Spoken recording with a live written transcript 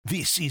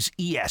This is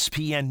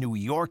ESPN New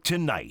York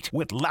Tonight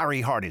with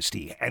Larry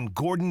Hardesty and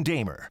Gordon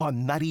Damer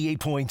on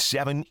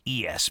 98.7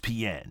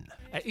 ESPN.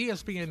 At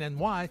ESPN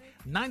NY,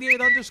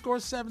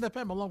 98_7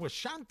 FM, along with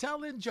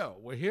Chantel and Joe.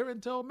 We're here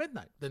until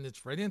midnight. Then it's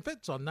Freddie and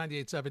Fitz on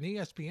 98.7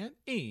 ESPN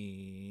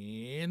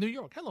in New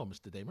York. Hello,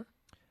 Mr. Damer.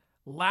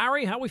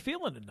 Larry, how we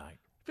feeling tonight?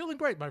 Feeling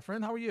great, my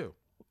friend. How are you?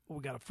 We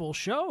got a full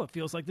show. It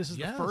feels like this is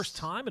Yes. the first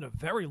time in a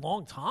very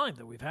long time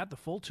that we've had the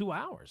full 2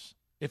 hours.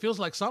 It feels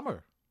like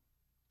summer.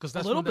 Because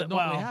that's a little when that bit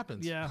normally well,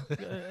 happens. Yeah.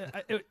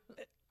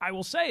 I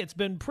will say it's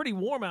been pretty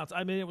warm out.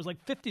 I mean, it was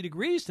like 50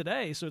 degrees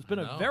today, so it's been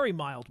a very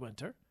mild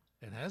winter.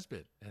 It has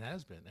been. It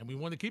has been. And we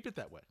want to keep it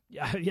that way.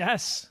 Yeah.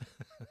 Yes.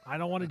 I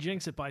don't want to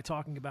jinx it by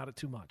talking about it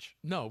too much.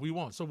 No, we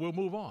won't. So we'll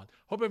move on.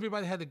 Hope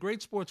everybody had a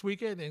great sports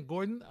weekend. And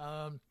Gordon,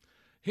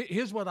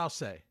 here's what I'll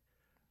say.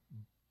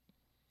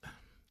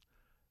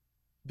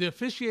 The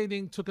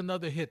officiating took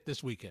another hit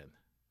this weekend.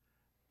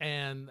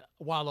 And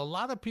while a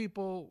lot of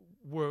people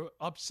were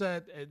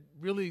upset and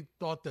really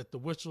thought that the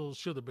whistle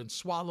should have been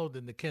swallowed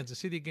in the Kansas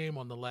City game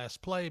on the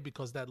last play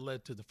because that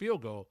led to the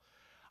field goal,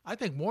 I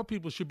think more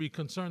people should be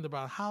concerned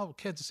about how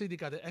Kansas City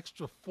got an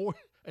extra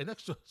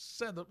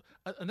set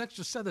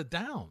of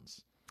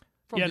downs.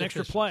 Yeah, an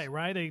extra play,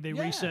 right? They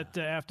reset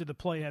after the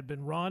play had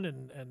been run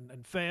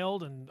and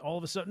failed, and all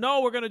of a sudden,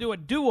 no, we're going to do a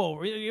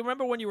do-over. You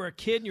remember when you were a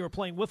kid and you were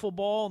playing wiffle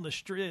ball in the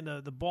street,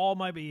 and the ball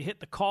might be hit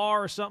the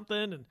car or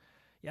something, and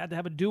you had to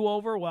have a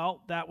do-over?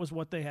 Well, that was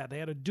what they had. They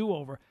had a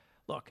do-over.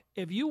 Look,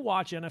 if you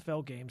watch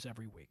NFL games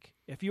every week,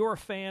 if you're a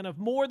fan of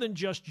more than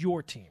just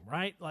your team,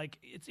 right? Like,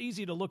 it's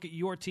easy to look at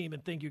your team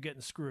and think you're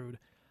getting screwed.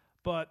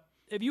 But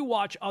if you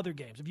watch other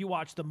games, if you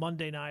watch the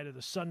Monday night or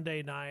the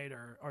Sunday night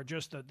or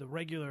just the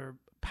regular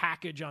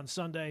package on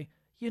Sunday,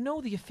 you know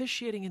the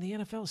officiating in the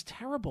NFL is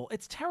terrible.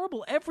 It's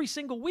terrible every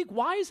single week.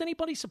 Why is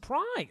anybody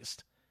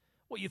surprised?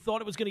 What, you thought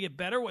it was going to get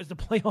better as the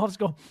playoffs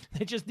go?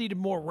 They just needed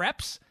more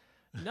reps?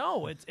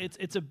 No, it's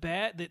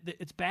bad.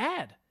 It's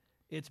bad.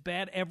 It's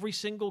bad every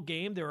single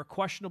game. There are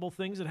questionable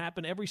things that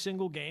happen every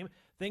single game.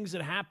 Things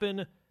that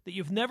happen that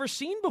you've never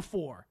seen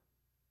before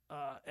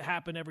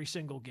happen every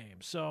single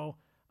game. So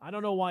I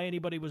don't know why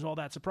anybody was all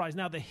that surprised.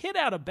 Now, the hit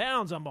out of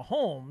bounds on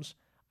Mahomes,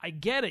 I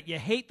get it. You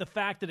hate the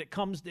fact that it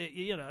comes,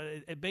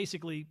 it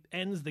basically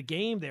ends the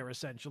game there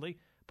essentially.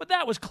 But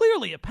that was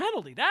clearly a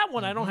penalty. That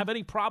one I don't have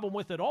any problem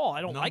with at all.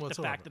 I don't like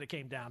the fact that it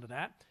came down to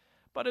that.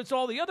 But it's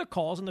all the other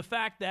calls and the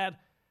fact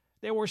that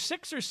there were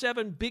 6 or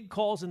 7 big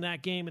calls in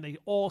that game, and they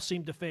all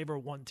seemed to favor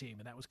one team,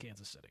 and that was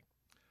Kansas City.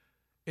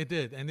 It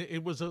did, and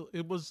it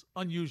was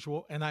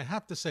unusual. And I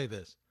have to say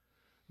this.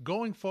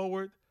 Going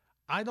forward,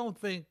 I don't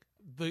think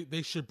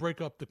they should break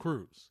up the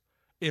crews.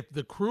 If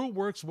the crew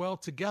works well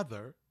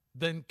together,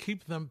 then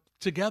keep them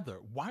together.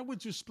 Why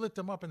would you split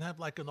them up and have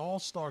like an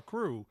all-star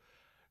crew?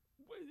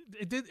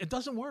 It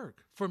doesn't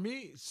work. For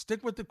me,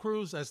 stick with the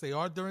crews as they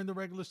are during the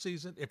regular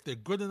season. If they're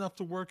good enough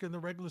to work in the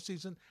regular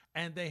season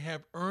and they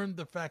have earned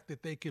the fact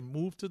that they can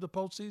move to the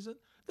postseason,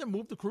 then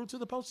move the crew to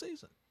the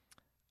postseason.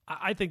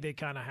 I think they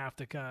kind of have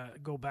to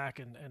go back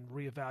and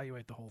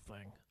reevaluate the whole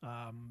thing.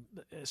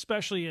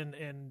 Especially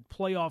in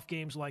playoff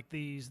games like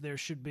these, there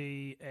should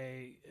be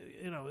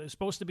there's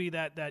supposed to be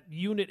that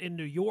unit in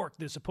New York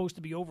that's supposed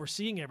to be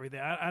overseeing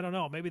everything. I don't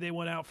know. Maybe they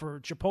went out for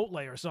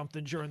Chipotle or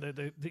something during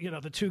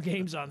the 2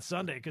 games on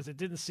Sunday, because it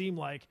didn't seem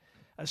like,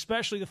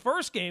 especially the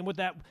first game with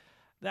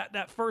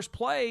that first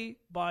play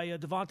by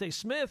Devontae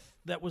Smith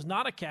that was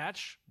not a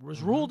catch,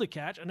 was ruled a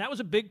catch, and that was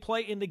a big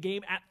play in the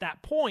game at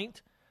that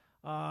point.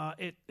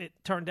 It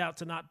turned out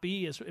to not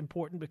be as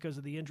important because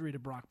of the injury to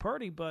Brock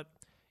Purdy, but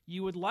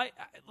you would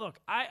look,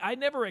 I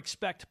never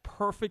expect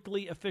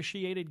perfectly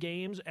officiated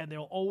games, and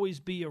there'll always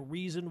be a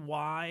reason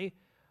why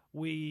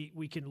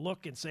we can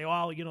look and say,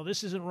 oh,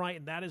 this isn't right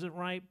and that isn't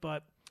right,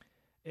 but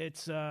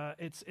it's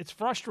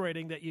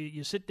frustrating that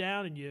you sit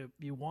down and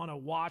you want to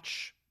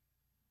watch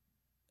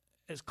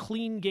as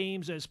clean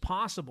games as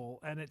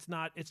possible, and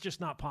it's just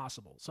not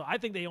possible. So I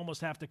think they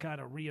almost have to kind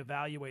of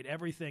reevaluate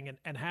everything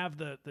and have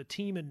the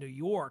team in New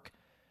York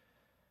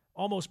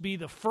almost be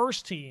the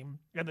first team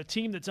and the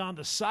team that's on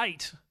the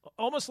site,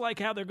 almost like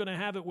how they're going to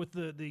have it with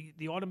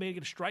the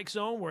automated strike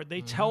zone, where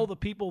they tell the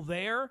people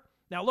there.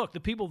 Now, look, the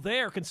people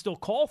there can still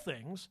call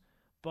things,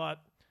 but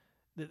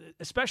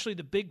especially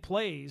the big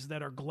plays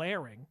that are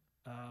glaring,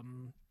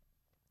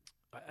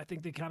 I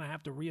think they kind of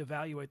have to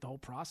reevaluate the whole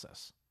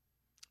process.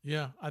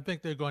 Yeah, I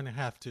think they're going to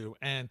have to.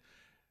 And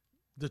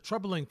the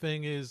troubling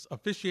thing is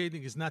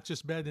officiating is not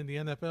just bad in the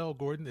NFL,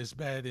 Gordon. It's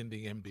bad in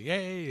the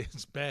NBA.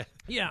 It's bad.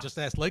 Yeah. Just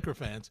ask Laker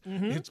fans.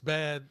 It's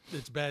bad.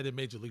 It's bad in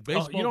Major League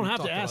Baseball. Oh, you don't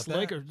have to ask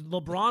Lakers.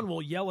 LeBron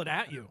will yell it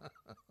at you.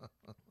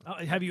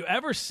 Have you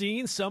ever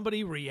seen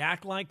somebody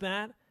react like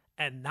that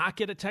and not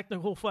get a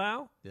technical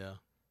foul? Yeah.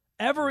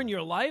 Ever in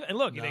your life? And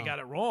look, they got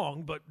it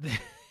wrong, but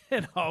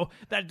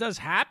that does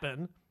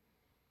happen.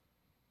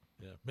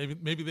 Yeah.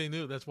 Maybe they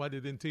knew. That's why they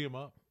didn't tee him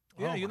up.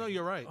 Yeah,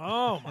 you're right.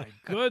 Oh my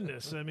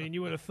goodness! I mean,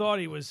 you would have thought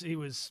he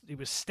was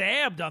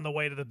stabbed on the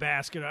way to the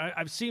basket.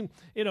 I've seen,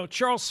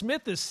 Charles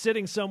Smith is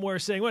sitting somewhere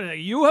saying, "What?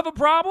 You have a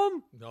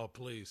problem?" No,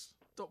 please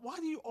Why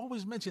do you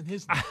always mention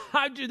his name?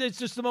 It's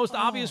just the most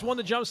obvious one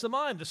that jumps to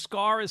mind. The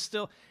scar is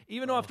still,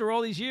 even after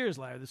all these years,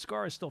 Larry, the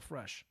scar is still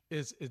fresh.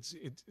 It's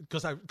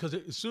because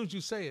as soon as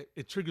you say it,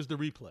 it triggers the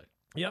replay.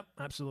 Yep,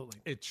 absolutely.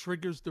 It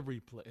triggers the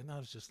replay, and I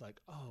was just like,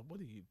 "Oh, what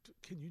are you?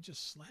 Can you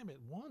just slam it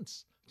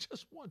once,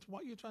 just once? Why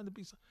are you trying to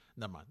be?"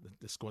 Never mind.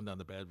 It's going down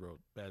the bad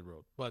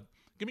road. But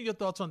give me your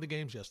thoughts on the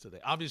games yesterday.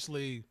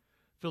 Obviously,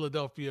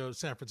 Philadelphia,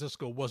 San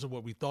Francisco wasn't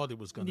what we thought it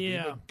was going to be.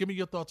 But give me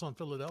your thoughts on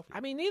Philadelphia. I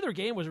mean, neither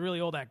game was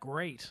really all that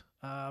great.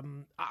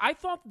 I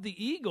thought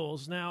the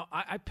Eagles. Now,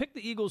 I picked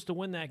the Eagles to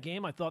win that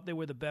game. I thought they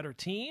were the better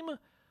team,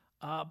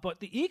 but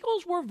the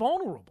Eagles were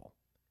vulnerable.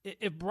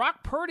 If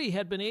Brock Purdy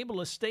had been able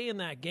to stay in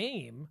that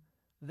game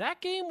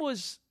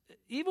was,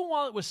 even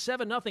while it was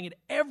 7-0, and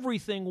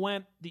everything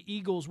went the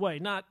Eagles' way.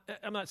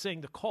 I'm not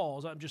saying the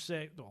calls. I'm just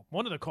saying, well,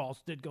 one of the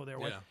calls did go their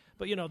way.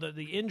 But,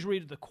 the injury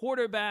to the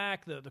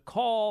quarterback, the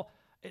call,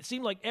 it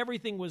seemed like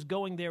everything was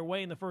going their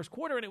way in the first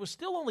quarter, and it was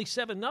still only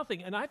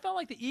 7-0. And I felt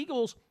like the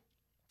Eagles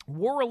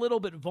were a little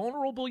bit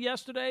vulnerable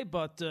yesterday,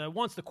 but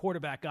once the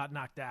quarterback got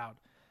knocked out,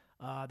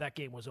 that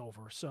game was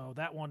over. So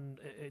that one,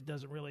 it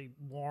doesn't really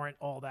warrant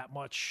all that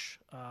much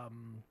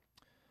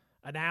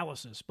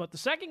analysis. But the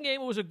second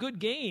game was a good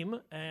game,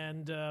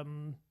 and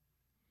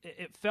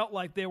it felt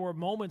like there were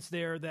moments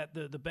there that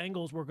the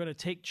Bengals were going to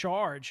take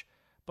charge.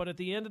 But at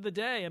the end of the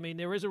day, I mean,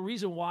 there is a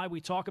reason why we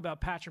talk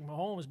about Patrick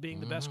Mahomes being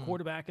the best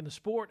quarterback in the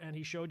sport, and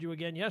he showed you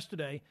again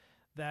yesterday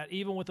that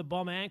even with a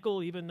bum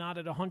ankle, even not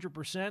at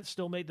 100%,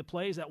 still made the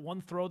plays. That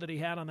one throw that he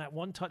had on that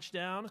one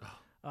touchdown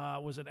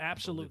was an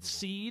absolute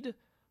seed.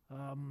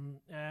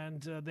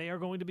 And they are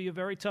going to be a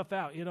very tough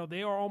out.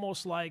 They are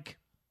almost like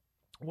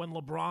when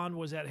LeBron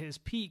was at his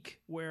peak,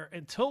 where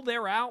until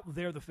they're out,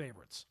 they're the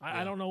favorites.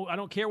 I don't know. I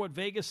don't care what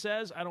Vegas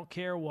says. I don't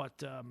care what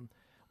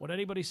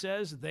anybody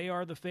says. They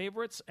are the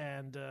favorites,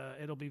 and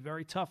it'll be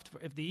very tough.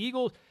 If the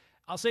Eagles,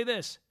 I'll say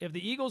this, if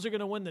the Eagles are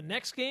going to win the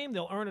next game,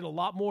 they'll earn it a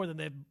lot more than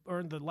they've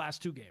earned the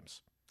last two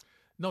games.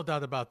 No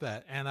doubt about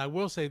that. And I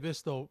will say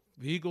this, though.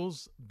 The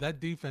Eagles, that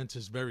defense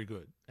is very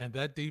good, and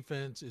that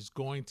defense is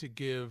going to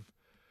give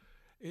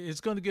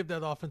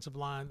that offensive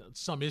line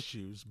some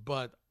issues,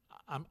 but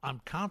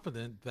I'm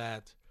confident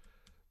that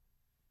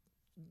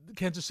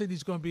Kansas City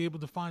is going to be able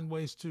to find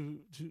ways to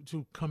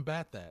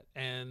combat that.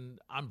 And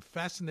I'm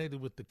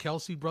fascinated with the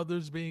Kelsey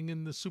brothers being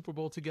in the Super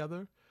Bowl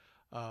together.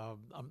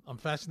 I'm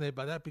fascinated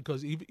by that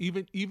because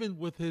even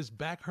with his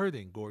back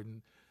hurting,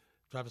 Gordon,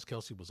 Travis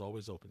Kelsey was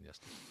always open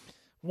yesterday.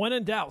 When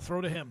in doubt,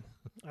 throw to him.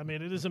 I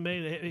mean, it is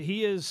amazing.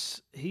 He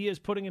is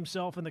putting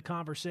himself in the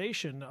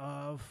conversation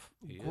of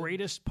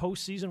greatest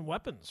postseason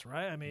weapons,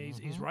 right? I mean,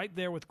 he's right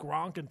there with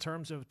Gronk in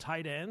terms of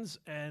tight ends,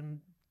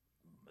 and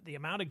the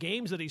amount of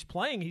games that he's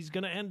playing, he's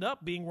going to end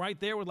up being right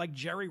there with like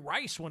Jerry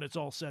Rice when it's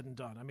all said and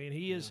done. I mean,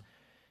 he's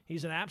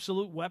an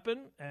absolute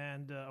weapon,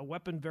 and a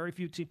weapon very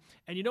few teams.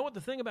 And you know what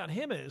the thing about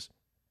him is?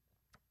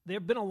 There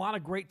have been a lot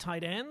of great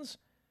tight ends.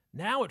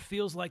 Now it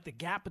feels like the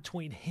gap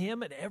between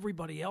him and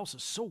everybody else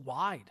is so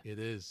wide. It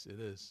is.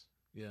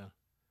 Yeah.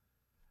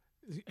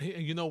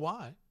 And you know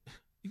why?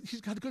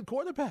 He's got a good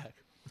quarterback.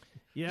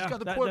 Yeah, he's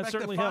got a quarterback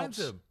that finds helps.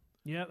 him.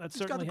 Yeah, that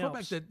certainly helps.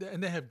 He's got a quarterback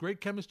and they have great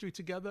chemistry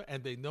together,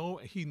 and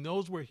he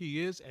knows where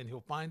he is, and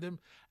he'll find him,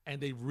 and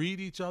they read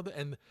each other.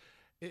 And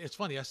it's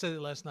funny. I said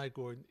it last night,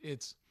 Gordon.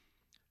 It's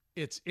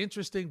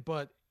interesting,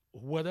 but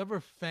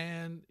whatever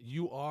fan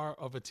you are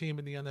of a team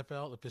in the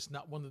NFL, if it's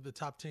not one of the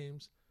top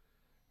teams,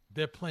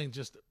 they're playing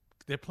just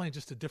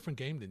a different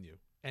game than you,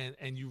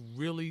 and you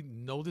really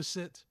notice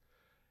it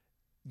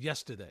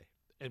yesterday.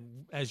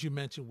 And as you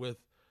mentioned, with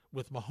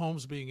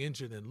Mahomes being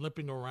injured and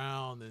limping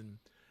around and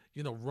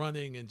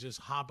running and just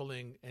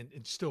hobbling and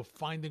still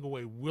finding a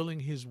way,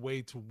 willing his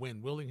way to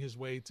win, willing his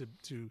way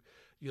to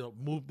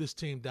move this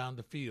team down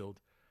the field.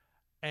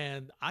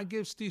 And I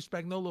give Steve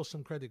Spagnuolo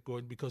some credit,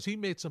 Gordon, because he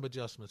made some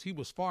adjustments. He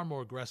was far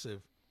more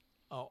aggressive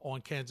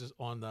on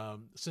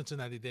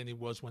Cincinnati than he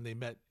was when they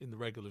met in the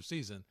regular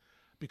season,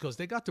 because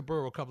they got to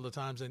Burrow a couple of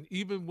times, and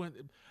even when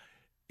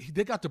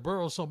they got to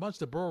Burrow so much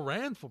that Burrow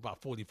ran for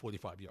about 40,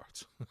 45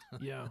 yards.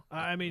 Yeah.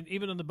 I mean,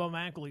 even on the bum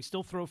ankle, he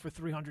still threw for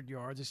 300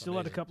 yards. He still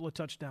had a couple of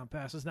touchdown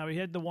passes. Now, he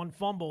had the one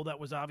fumble that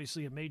was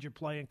obviously a major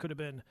play and could have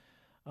been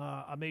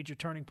a major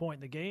turning point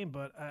in the game.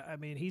 But, I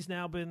mean, he's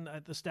now been,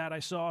 at the stat I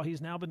saw,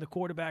 he's now been the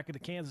quarterback of the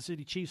Kansas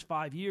City Chiefs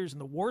 5 years,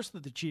 and the worst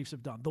that the Chiefs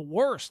have done, the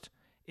worst,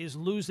 is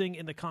losing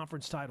in the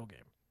conference title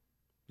game.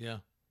 Yeah.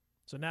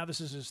 So now this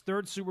is his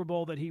third Super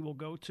Bowl that he will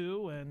go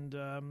to, and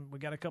we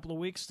got a couple of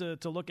weeks to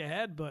look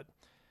ahead. But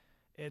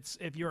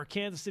if you're a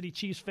Kansas City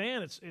Chiefs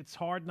fan, it's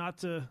hard not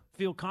to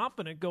feel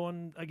confident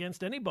going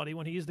against anybody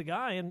when he is the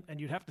guy, and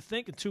you'd have to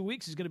think in 2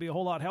 weeks he's going to be a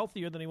whole lot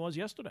healthier than he was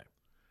yesterday.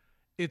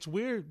 It's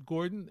weird,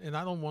 Gordon, and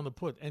I don't want to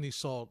put any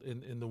salt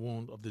in the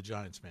wound of the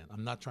Giants fan.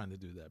 I'm not trying to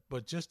do that.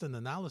 But just an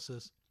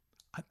analysis,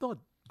 I thought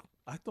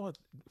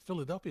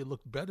Philadelphia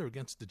looked better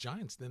against the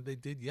Giants than they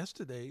did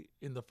yesterday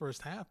in the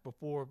first half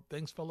before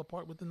things fell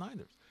apart with the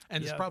Niners.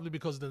 And It's probably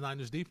because of the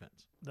Niners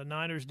defense. The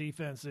Niners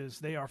defense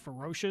they are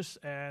ferocious.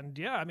 And,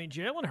 I mean,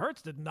 Jalen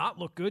Hurts did not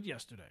look good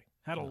yesterday.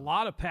 Had a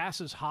lot of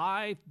passes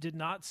high, did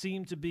not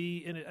seem to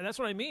be in it. And that's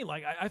what I mean.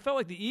 Like, I felt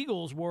like the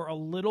Eagles were a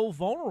little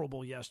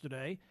vulnerable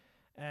yesterday.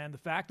 And the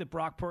fact that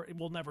Brock Purdy,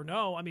 we'll never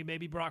know. I mean,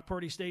 maybe Brock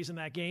Purdy stays in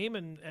that game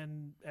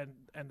and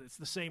it's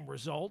the same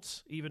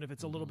results, even if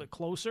it's a little bit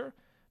closer,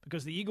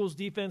 because the Eagles'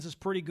 defense is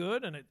pretty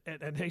good,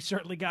 and they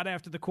certainly got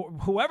after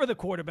whoever the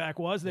quarterback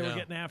was. They were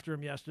getting after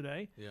him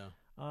yesterday. Yeah.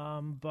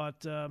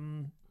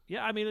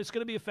 Yeah, I mean, it's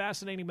going to be a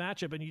fascinating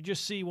matchup, and you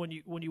just see when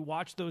you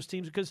watch those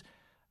teams, because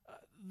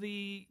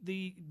the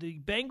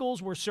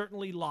Bengals were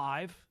certainly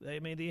live.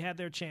 They had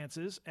their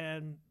chances,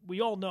 and we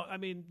all know. I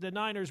mean, the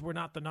Niners were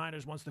not the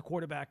Niners once the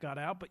quarterback got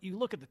out, but you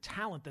look at the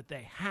talent that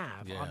they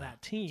have on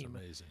that team.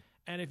 It's amazing.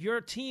 And if you're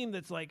a team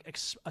that's like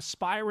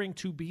aspiring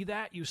to be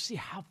that, you see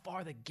how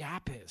far the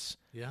gap is.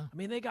 Yeah. I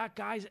mean, they got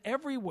guys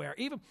everywhere.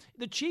 Even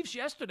the Chiefs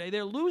yesterday,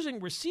 they're losing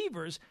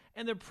receivers,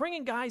 and they're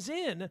bringing guys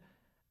in.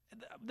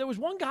 There was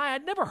one guy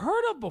I'd never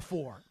heard of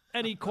before,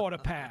 and he caught a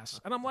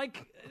pass. And I'm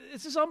like,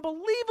 this is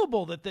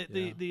unbelievable that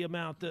the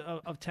amount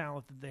of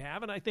talent that they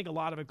have. And I think a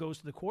lot of it goes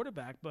to the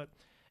quarterback, but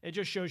it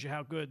just shows you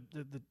how good,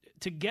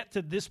 to get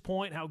to this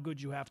point, how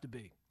good you have to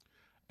be.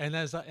 And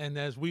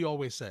as we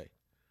always say,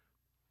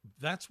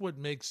 that's what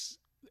makes,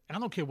 I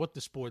don't care what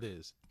the sport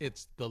is,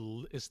 it's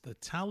the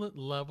talent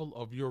level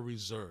of your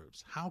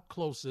reserves. How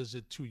close is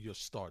it to your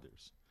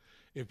starters?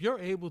 If you're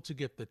able to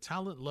get the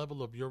talent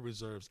level of your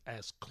reserves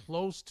as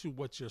close to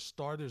what your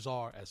starters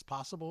are as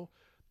possible,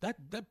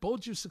 that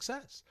bodes you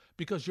success,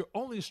 because you're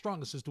only as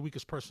strongest as the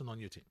weakest person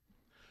on your team.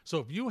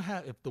 So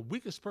if the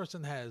weakest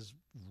person has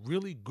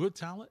really good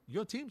talent,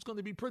 your team's going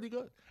to be pretty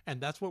good.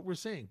 And that's what we're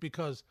seeing,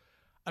 because,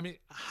 I mean,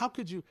 how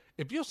could you,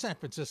 if you're San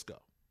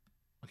Francisco,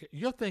 okay,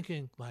 you're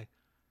thinking like,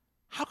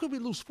 how could we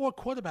lose 4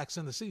 quarterbacks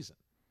in the season?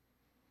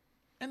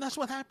 And that's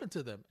what happened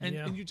to them.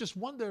 And you just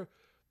wonder,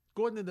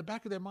 Gordon, in the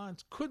back of their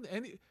minds,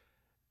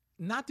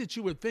 not that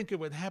you would think it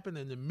would happen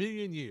in a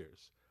million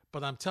years,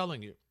 but I'm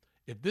telling you,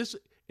 if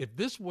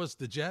this was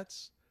the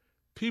Jets,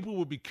 people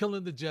would be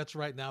killing the Jets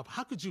right now.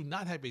 How could you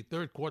not have a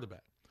third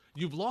quarterback?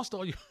 You've lost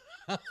all your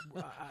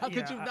how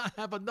could you not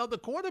have another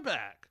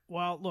quarterback?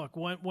 Well, look,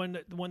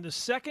 when the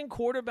second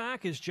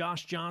quarterback is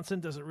Josh Johnson,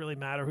 does it really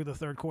matter who the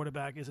third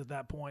quarterback is at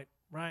that point,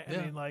 right? Yeah,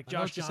 I mean, like,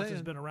 Josh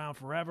Johnson's been around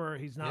forever.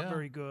 He's not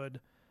very good.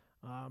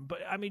 But,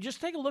 I mean, just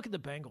take a look at the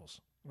Bengals,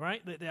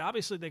 right? They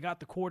obviously got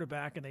the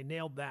quarterback, and they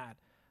nailed that.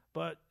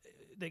 But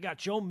they got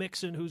Joe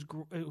Mixon,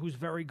 who's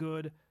very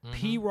good.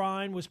 P.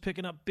 Ryan was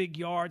picking up big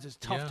yards. It's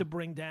tough to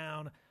bring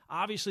down.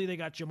 Obviously, they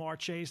got Jamar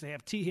Chase. They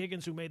have T.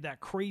 Higgins, who made that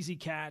crazy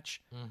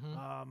catch.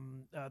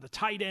 The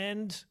tight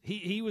end,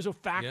 he was a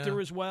factor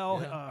as well.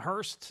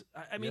 Hurst.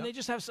 I mean, they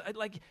just have,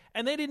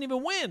 and they didn't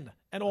even win,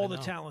 and all the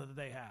talent that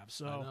they have.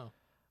 So.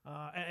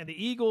 And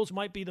the Eagles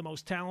might be the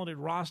most talented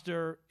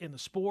roster in the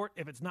sport.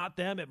 If it's not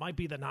them, it might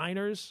be the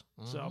Niners.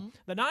 So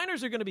the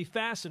Niners are going to be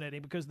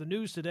fascinating, because the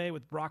news today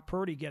with Brock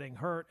Purdy getting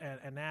hurt,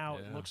 and now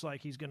it looks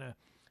like he's going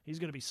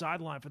to be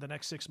sidelined for the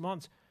next 6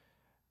 months.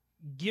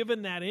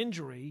 Given that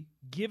injury,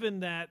 given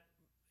that,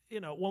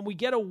 when we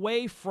get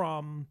away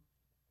from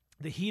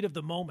the heat of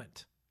the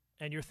moment,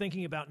 and you're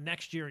thinking about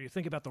next year, and you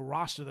think about the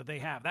roster that they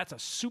have, that's a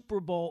Super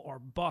Bowl or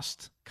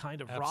bust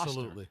kind of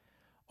roster.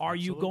 Are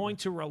you going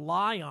to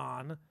rely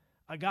on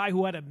a guy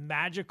who had a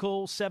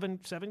magical seven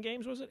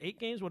games, was it? 8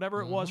 games,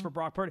 whatever it was for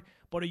Brock Purdy.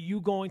 But are you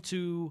going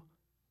to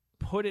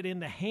put it in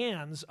the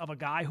hands of a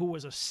guy who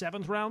was a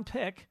 7th-round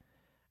pick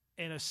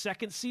in a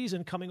second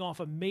season coming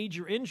off a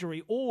major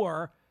injury?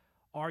 Or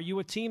are you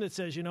a team that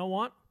says, you know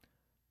what?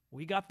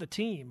 We got the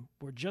team.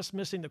 We're just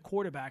missing the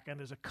quarterback, and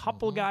there's a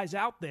couple guys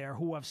out there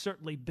who have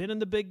certainly been in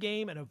the big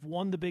game and have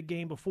won the big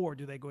game before.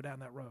 Do they go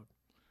down that road?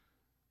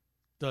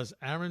 Does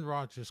Aaron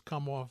Rodgers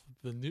come off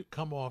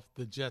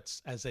the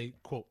Jets as a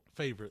quote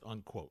favorite,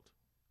 unquote?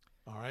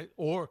 All right,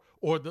 or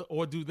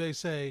do they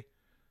say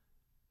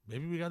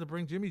maybe we got to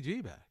bring Jimmy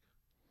G back?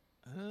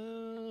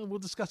 We'll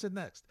discuss it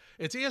next.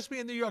 It's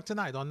ESPN New York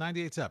Tonight on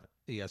 98.7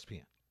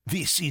 ESPN.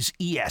 This is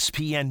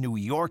ESPN New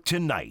York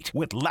Tonight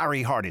with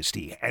Larry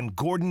Hardesty and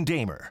Gordon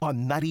Damer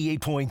on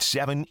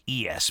 98.7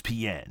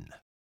 ESPN.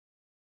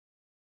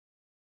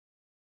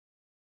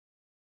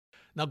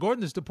 Now,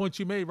 Gordon, is the point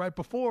you made right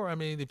before. I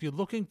mean, if you're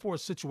looking for a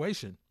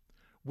situation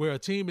where a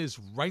team is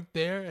right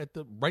there,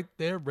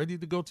 ready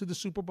to go to the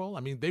Super Bowl,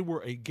 I mean, they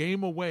were a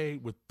game away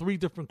with 3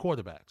 different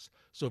quarterbacks.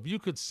 So if you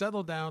could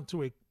settle down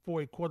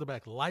for a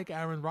quarterback like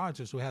Aaron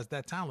Rodgers, who has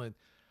that talent,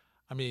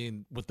 I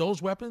mean, with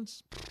those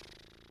weapons,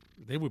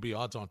 they would be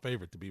odds-on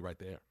favorite to be right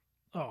there.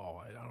 Oh,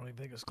 I don't even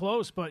think it's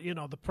close. But,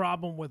 the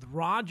problem with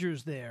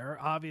Rodgers there,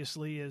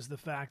 obviously, is the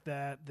fact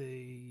that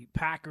the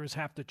Packers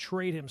have to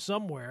trade him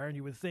somewhere. And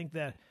you would think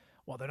that,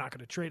 well, they're not going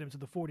to trade him to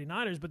the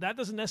 49ers, but that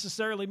doesn't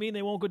necessarily mean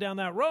they won't go down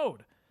that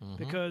road,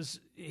 because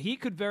he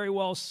could very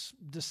well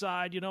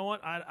decide, you know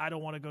what, I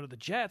don't want to go to the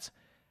Jets.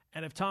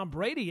 And if Tom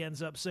Brady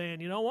ends up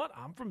saying, you know what,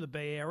 I'm from the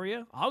Bay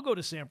Area, I'll go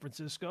to San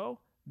Francisco,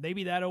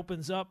 maybe that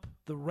opens up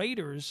the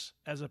Raiders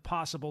as a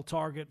possible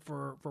target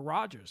for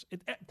Rodgers.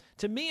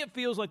 To me, it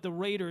feels like the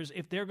Raiders,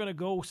 if they're going to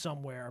go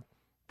somewhere,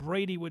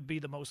 Brady would be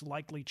the most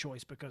likely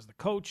choice because the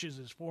coach is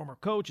his former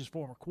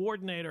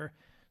coordinator.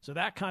 So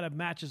that kind of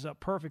matches up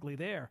perfectly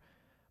there.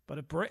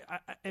 But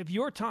if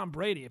you're Tom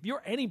Brady, if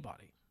you're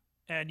anybody,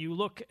 and you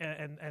look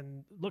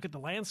and look at the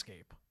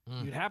landscape,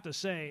 you'd have to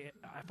say,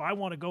 if I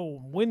want to go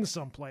and win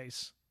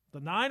someplace, the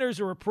Niners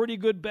are a pretty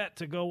good bet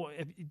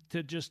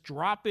to just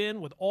drop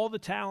in with all the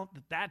talent,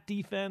 that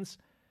defense,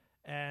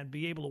 and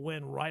be able to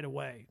win right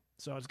away.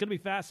 So it's going to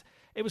be fast.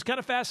 It was kind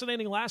of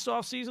fascinating last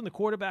offseason. The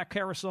quarterback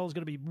carousel is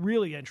going to be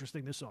really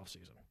interesting this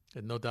offseason.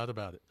 And no doubt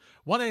about it.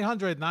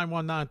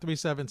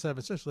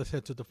 1-800-919-3776. Let's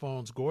head to the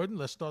phones, Gordon.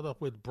 Let's start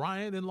off with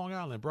Brian in Long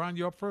Island. Brian,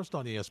 you're up first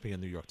on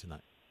ESPN New York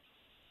tonight.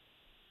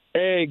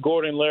 Hey,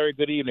 Gordon, Larry,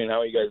 good evening.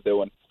 How are you guys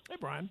doing? Hey,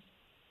 Brian.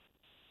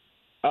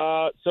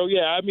 I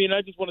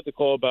just wanted to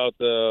call about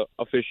the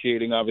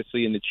officiating,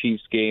 obviously, in the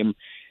Chiefs game.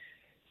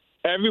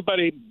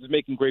 Everybody is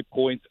making great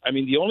points. I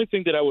mean, the only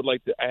thing that I would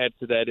like to add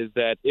to that is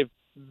that if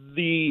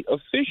the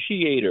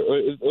officiator or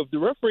if the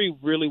referee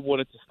really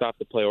wanted to stop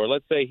the play, or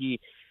let's say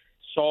he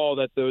saw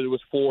that there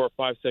was 4 or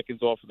 5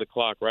 seconds off of the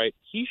clock, right,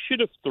 he should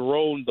have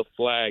thrown the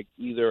flag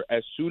either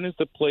as soon as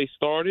the play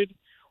started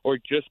or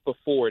just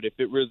before it if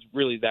it was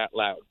really that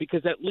loud.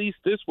 Because at least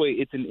this way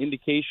it's an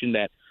indication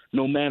that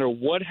no matter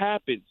what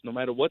happens, no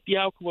matter what the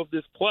outcome of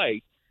this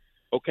play,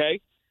 okay,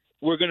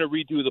 we're going to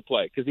redo the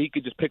play. Because he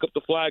could just pick up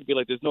the flag, be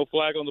like, there's no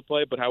flag on the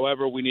play, but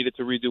however, we needed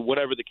to redo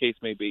whatever the case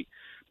may be.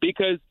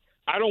 Because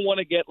I don't want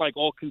to get like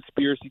all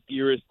conspiracy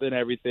theorists and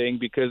everything,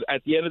 because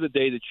at the end of the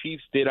day, the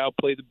Chiefs did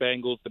outplay the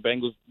Bengals. The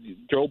Bengals,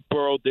 Joe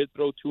Burrow did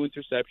throw 2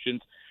 interceptions.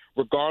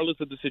 Regardless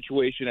of the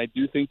situation, I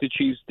do think the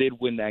Chiefs did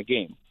win that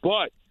game.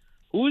 But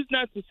who's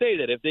not to say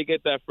that if they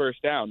get that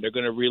first down, they're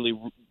going to really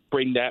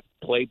bring that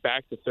play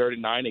back to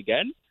 39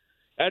 again?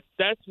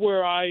 That's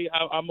where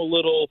I'm a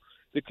little.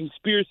 The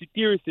conspiracy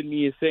theorist in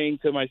me is saying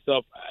to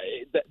myself,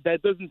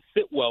 that doesn't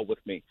sit well with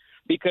me.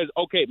 Because,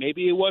 okay,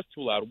 maybe it was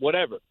too loud,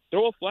 whatever.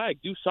 Throw a flag,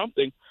 do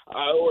something,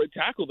 or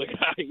tackle the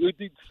guy,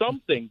 do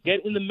something.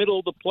 Get in the middle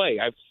of the play.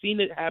 I've seen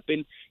it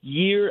happen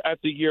year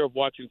after year of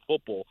watching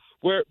football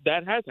where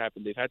that has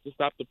happened. They've had to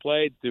stop the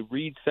play to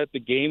reset the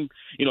game,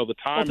 the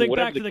time. Well, think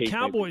whatever back to the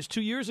Cowboys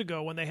 2 years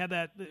ago when they had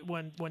that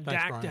when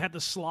Dak Brian. had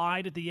the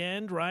slide at the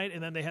end, right,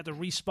 and then they had to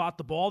respot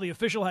the ball. The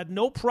official had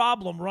no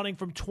problem running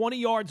from 20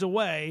 yards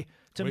away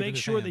to Waving make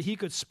his sure hands. that he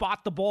could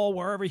spot the ball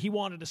wherever he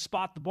wanted to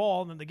spot the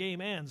ball, and then the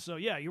game ends. So,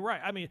 yeah, you're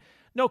right. I mean,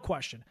 no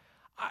question.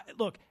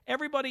 Look,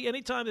 everybody,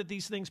 anytime that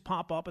these things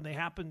pop up, and they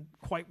happen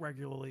quite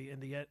regularly,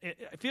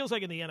 it feels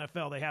like in the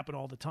NFL they happen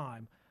all the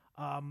time.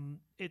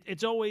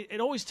 It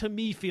always to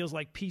me feels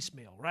like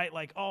piecemeal, right?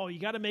 Like, oh, you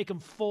got to make them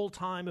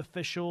full-time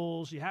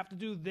officials. You have to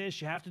do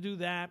this. You have to do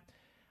that.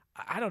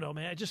 I don't know,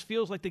 man. It just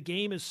feels like the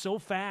game is so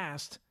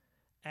fast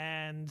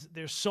and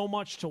there's so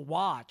much to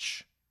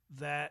watch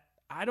that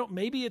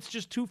maybe it's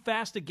just too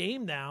fast a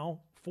game now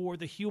for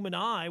the human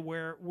eye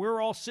where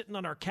we're all sitting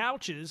on our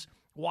couches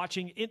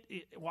watching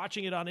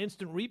it on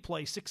instant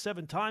replay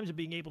 6-7 times and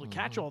being able to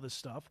catch all this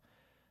stuff.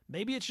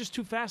 Maybe it's just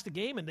too fast a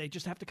game and they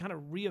just have to kind of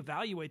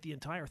reevaluate the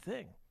entire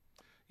thing.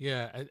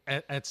 Yeah,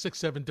 at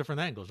 6-7 different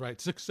angles, right?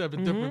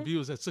 6-7 different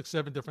views at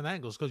 6-7 different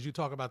angles. Because you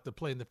talk about the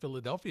play in the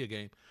Philadelphia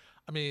game.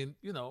 I mean,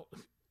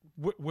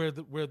 where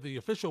the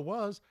official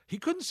was, he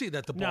couldn't see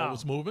that the ball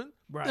was moving.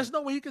 Right. There's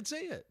no way he could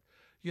see it.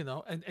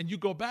 And you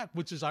go back,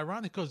 which is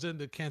ironic because in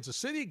the Kansas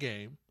City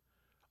game,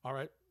 all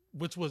right,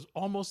 which was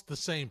almost the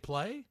same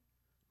play,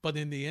 but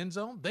in the end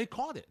zone, they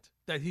caught it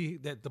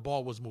that the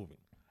ball was moving,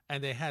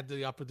 and they had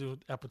the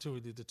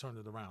opportunity to turn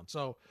it around.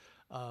 So,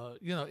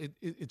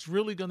 it's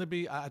really going to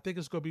be. I think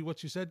it's going to be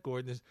what you said,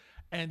 Gordon.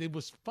 And it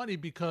was funny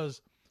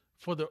because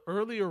for the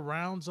earlier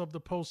rounds of the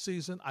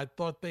postseason, I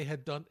thought they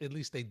had done at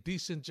least a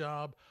decent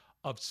job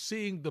of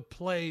seeing the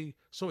play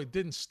so it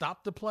didn't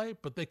stop the play,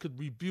 but they could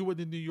review it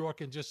in New York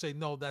and just say,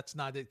 no, that's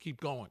not it,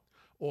 keep going.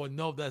 Or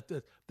no,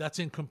 that's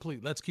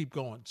incomplete, let's keep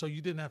going. So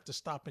you didn't have to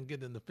stop and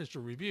get an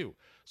official review.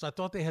 So I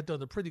thought they had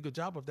done a pretty good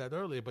job of that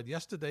earlier, but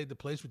yesterday the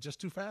plays were just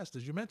too fast,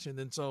 as you mentioned.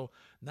 And so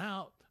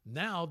now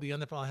the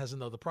NFL has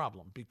another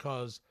problem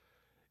because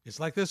it's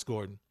like this,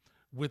 Gordon,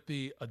 with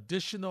the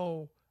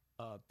additional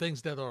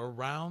things that are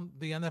around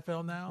the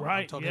NFL now.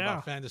 Right, I'm talking yeah.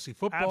 about fantasy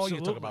football. Absolutely.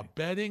 You're talking about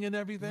betting and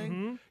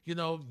everything.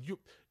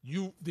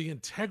 The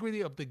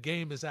integrity of the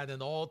game is at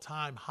an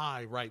all-time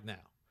high right now.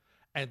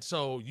 And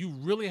so you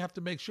really have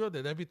to make sure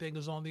that everything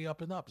is on the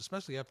up and up,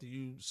 especially after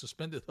you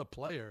suspended a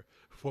player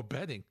for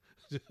betting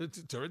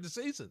during the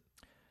season.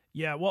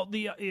 Yeah, well,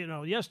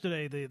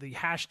 yesterday the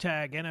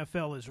hashtag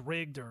NFL is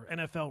rigged or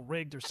NFL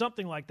rigged or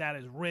something like that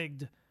is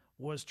rigged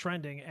was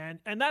trending,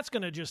 and that's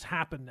going to just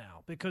happen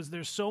now because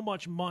there's so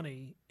much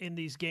money in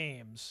these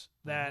games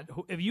that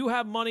if you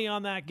have money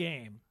on that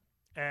game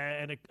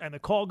and the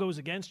call goes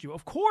against you,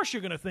 of course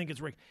you're going to think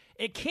it's rigged.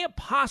 It can't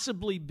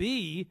possibly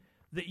be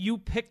that you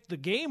picked the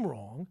game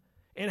wrong.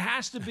 It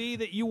has to be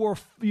that you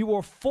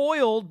were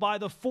foiled by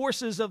the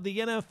forces of the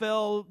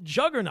NFL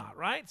juggernaut,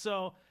 right?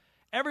 So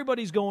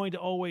everybody's going to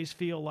always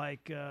feel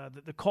like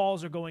the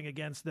calls are going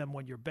against them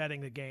when you're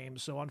betting the game.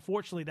 So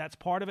unfortunately, that's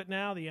part of it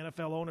now. The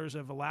NFL owners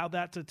have allowed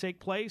that to take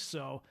place.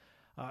 So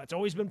it's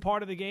always been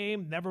part of the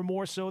game, never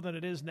more so than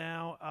it is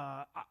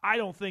now. I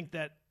don't think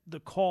that the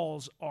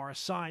calls are a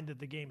sign that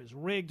the game is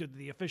rigged or that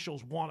the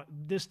officials want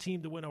this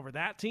team to win over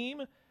that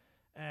team.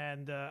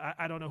 And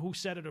I don't know who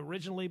said it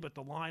originally, but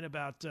the line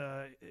about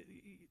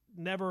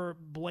never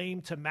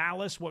blame to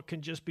malice what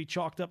can just be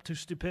chalked up to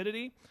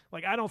stupidity.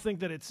 Like, I don't think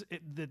that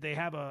that they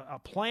have a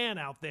plan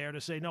out there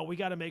to say, no, we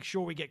got to make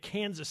sure we get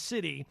Kansas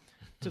City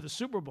to the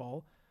Super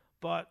Bowl.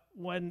 But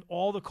when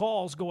all the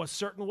calls go a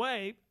certain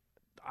way,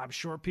 I'm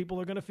sure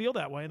people are going to feel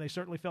that way, and they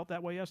certainly felt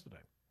that way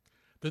yesterday.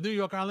 The New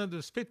York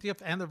Islanders'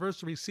 50th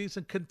anniversary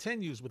season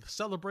continues with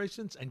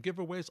celebrations and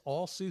giveaways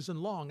all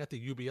season long at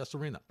the UBS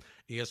Arena.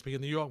 ESPN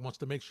New York wants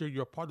to make sure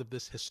you're part of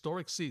this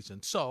historic season.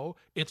 So,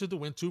 enter to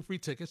win 2 free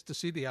tickets to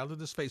see the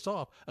Islanders face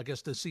off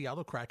against the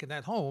Seattle Kraken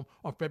at home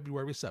on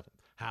February 7th.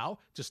 How?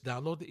 Just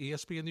download the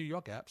ESPN New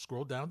York app,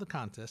 scroll down the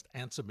contest,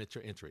 and submit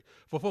your entry.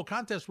 For full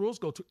contest rules,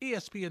 go to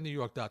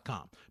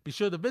espnnewyork.com. Be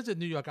sure to visit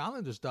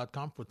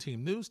NewYorkIslanders.com for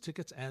team news,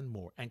 tickets, and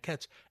more. And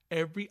catch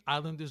every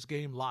Islanders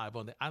game live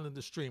on the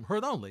Islanders stream,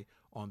 heard only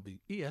on the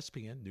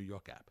ESPN New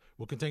York app.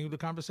 We'll continue the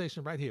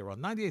conversation right here on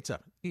 98.7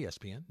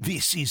 ESPN.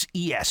 This is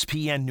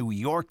ESPN New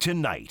York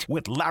Tonight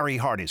with Larry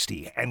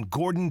Hardesty and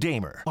Gordon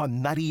Damer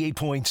on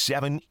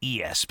 98.7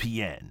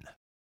 ESPN.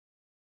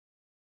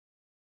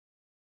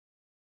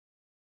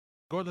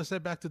 Gordon, let's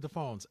head back to the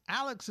phones.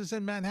 Alex is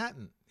in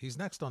Manhattan. He's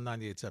next on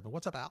 98.7.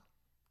 What's up, Al?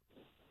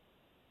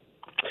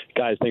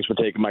 Guys, thanks for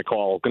taking my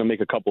call. Going to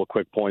make a couple of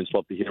quick points.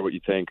 Love to hear what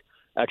you think.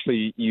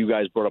 Actually, you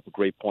guys brought up a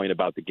great point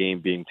about the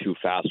game being too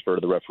fast for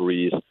the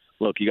referees.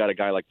 Look, you got a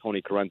guy like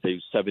Tony Corrente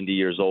who's 70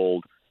 years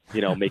old,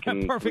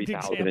 making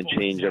 3,000 and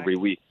change every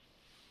week,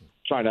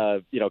 trying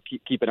to,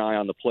 keep an eye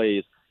on the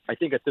plays. I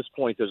think at this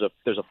point there's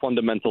a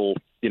fundamental,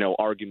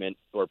 argument,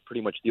 or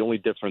pretty much the only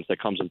difference that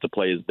comes into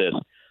play is this.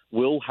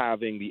 Will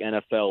having the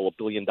NFL, a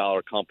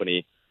billion-dollar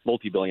company,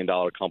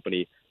 multi-billion-dollar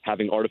company,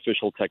 having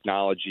artificial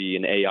technology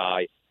and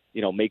AI,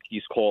 make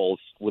these calls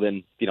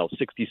within,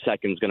 60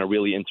 seconds going to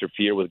really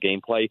interfere with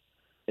gameplay?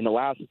 In the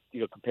last,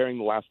 comparing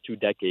the last 2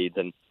 decades,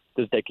 and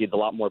this decade's a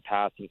lot more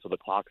passing, so the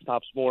clock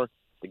stops more.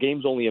 The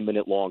game's only a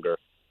minute longer.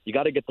 You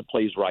got to get the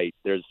plays right.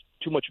 There's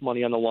too much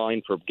money on the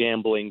line for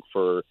gambling,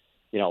 for,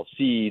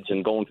 seeds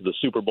and going to the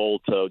Super Bowl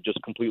to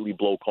just completely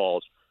blow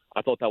calls.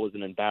 I thought that was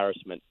an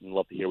embarrassment, and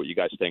love to hear what you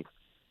guys think.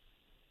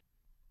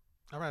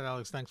 All right,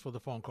 Alex, thanks for the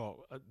phone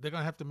call. They're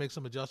going to have to make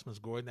some adjustments,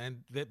 Gordon,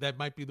 and that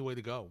might be the way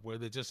to go, where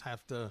they just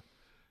have to,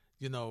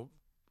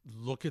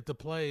 look at the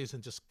plays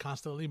and just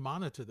constantly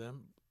monitor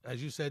them,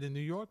 as you said in New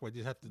York, where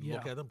you have to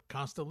look at them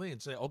constantly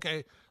and say,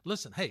 okay,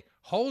 listen, hey,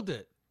 hold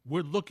it.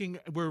 We're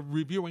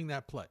reviewing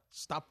that play.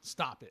 Stop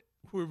it.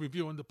 We're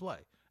reviewing the play.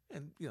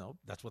 And,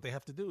 that's what they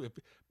have to do.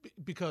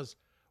 Because,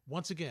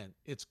 once again,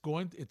 it's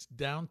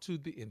down to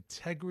the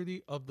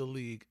integrity of the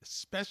league,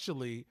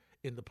 especially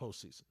in the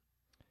postseason.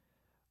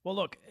 Well,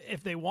 look,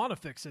 if they want to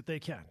fix it, they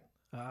can.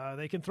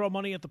 They can throw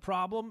money at the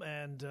problem,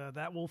 and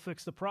that will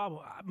fix the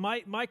problem.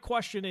 My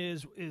question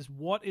is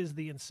what is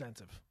the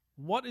incentive?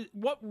 What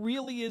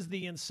really is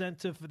the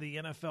incentive for the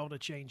NFL to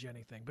change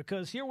anything?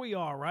 Because here we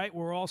are, right?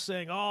 We're all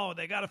saying, oh,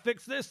 they got to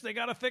fix this, they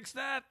got to fix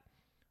that.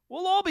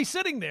 We'll all be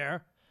sitting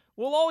there.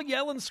 We'll all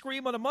yell and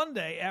scream on a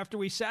Monday after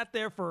we sat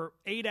there for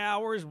 8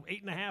 hours,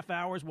 8.5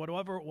 hours,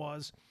 whatever it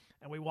was,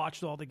 and we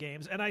watched all the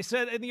games. And I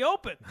said in the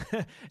open,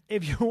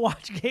 if you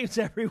watch games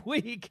every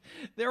week,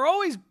 they're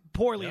always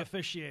poorly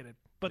officiated.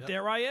 But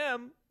there I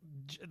am,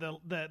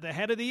 the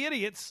head of the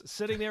idiots,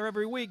 sitting there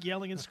every week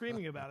yelling and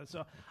screaming about it.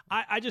 So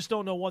I just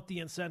don't know what the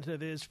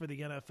incentive is for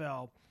the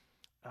NFL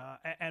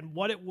and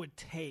what it would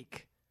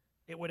take.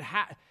 It would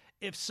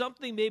if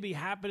something maybe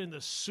happened in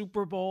the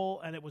Super Bowl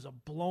and it was a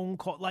blown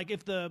call, like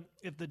if the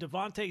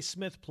Devontae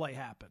Smith play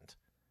happened.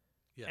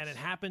 Yes. And it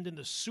happened in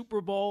the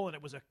Super Bowl, and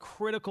it was a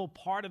critical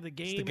part of the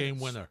game. It's the game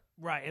winner.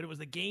 Right, and it was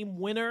the game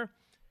winner.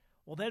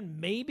 Well, then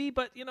maybe,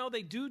 but,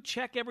 they do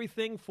check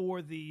everything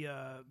for the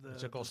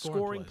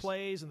scoring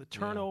plays and the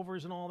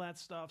turnovers and all that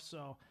stuff.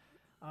 So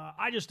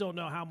I just don't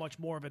know how much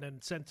more of an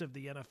incentive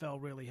the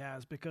NFL really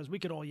has, because we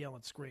could all yell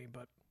and scream,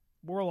 but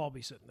we'll all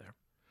be sitting there.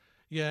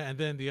 Yeah, and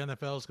then the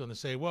NFL is going to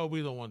say, well,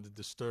 we don't want to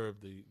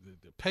disturb the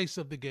pace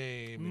of the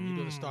game, and you're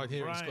going to start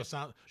hearing it's going to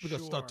sound. We're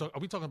going to start talking.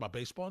 Are we talking about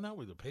baseball now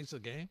with the pace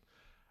of the game?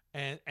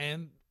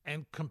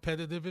 And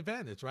competitive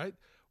advantage, right?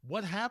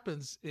 What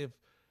happens if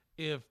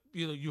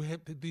you have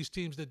these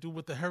teams that do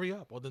with the hurry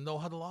up or the no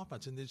huddle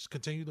offense and they just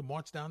continue to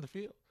march down the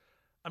field?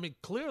 I mean,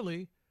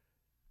 clearly,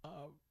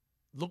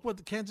 look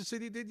what Kansas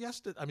City did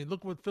yesterday. I mean,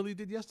 look what Philly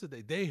did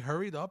yesterday. They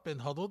hurried up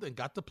and huddled and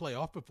got the play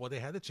off before they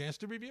had a chance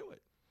to review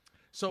it.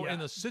 So in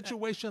a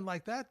situation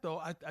like that, though,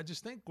 I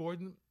just think,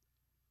 Gordon,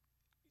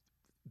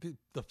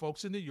 the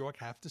folks in New York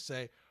have to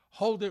say,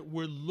 hold it,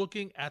 we're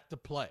looking at the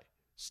play.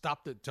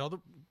 Stop it.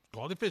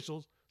 Call the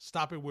officials.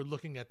 Stop it. We're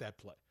looking at that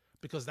play,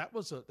 because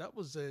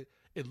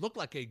it looked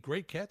like a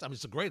great catch. I mean,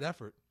 it's a great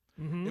effort.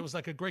 Mm-hmm. It was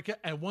like a great catch.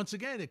 And once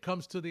again, it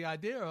comes to the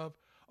idea of,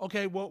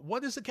 Okay, well,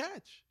 what is a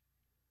catch?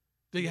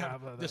 You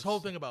have this whole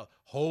thing about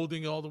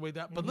holding it all the way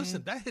down. But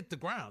listen, that hit the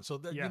ground. So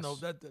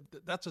that,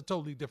 that's a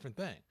totally different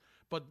thing.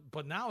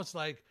 But now it's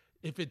like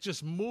if it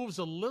just moves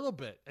a little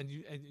bit and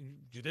you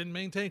didn't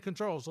maintain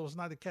control, so it's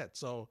not a catch.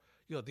 So,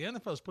 the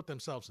NFL's put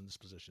themselves in this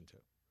position too.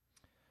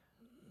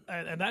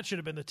 And that should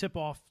have been the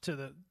tip-off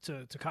to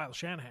Kyle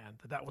Shanahan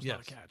that was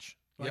not a catch.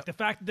 Like the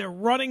fact that they're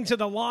running to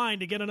the line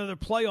to get another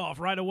playoff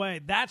right away,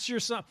 that's your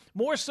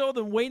more so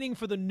than waiting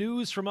for the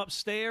news from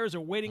upstairs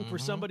or waiting for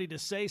somebody to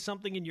say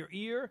something in your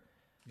ear.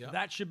 Yep.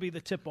 That should be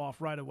the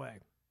tip-off right away.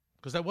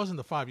 Because that wasn't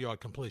the 5-yard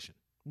completion.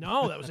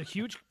 No, that was a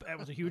huge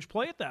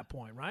play at that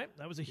point, right?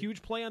 That was a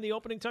huge play on the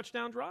opening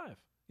touchdown drive.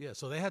 Yeah,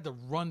 so they had to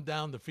run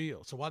down the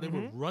field. So while they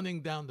were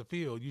running down the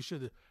field, you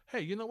should have,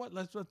 hey, you know what?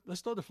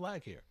 Let's throw the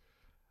flag here.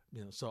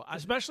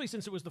 Especially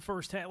since it was the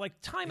first half. Like,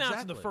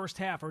 timeouts in the first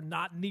half are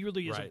not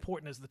nearly as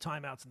important as the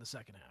timeouts in the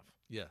second half.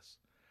 Yes.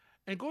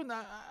 And Gordon,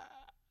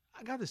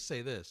 I got to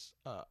say this.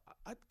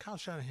 Kyle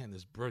Shanahan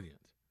is brilliant.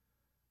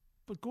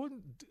 But,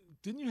 Gordon,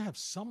 didn't you have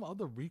some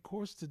other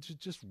recourse to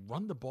just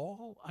run the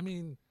ball? I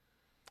mean...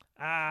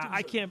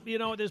 I can't.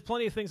 There's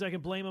plenty of things I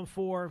can blame him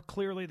for.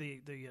 Clearly,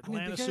 the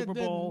Atlanta Super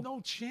Bowl, no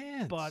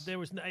chance. But there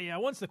was,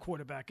 once the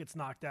quarterback gets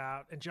knocked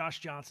out and Josh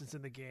Johnson's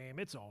in the game,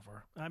 it's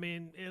over. I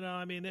mean,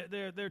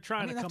 they're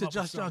trying to come after up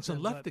Josh with Johnson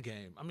left the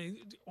game. I mean,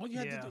 all you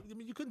had to do. I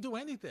mean, you couldn't do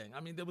anything. I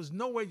mean, there was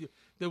no way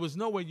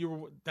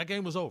that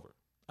game was over.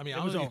 I mean,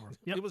 it was over.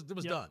 Yep. It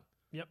was done.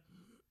 Yep.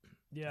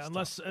 Yeah,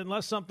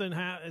 unless something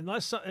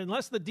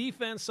unless the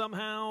defense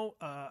somehow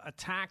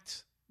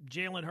attacked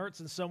Jalen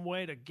Hurts in some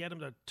way to get him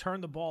to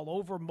turn the ball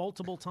over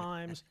multiple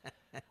times.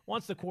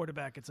 Once the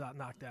quarterback gets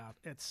knocked out,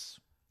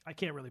 I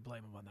can't really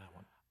blame him on that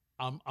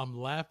one. I'm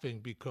laughing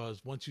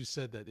because once you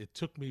said that, it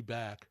took me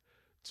back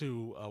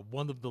to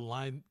one of the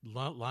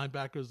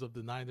linebackers of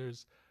the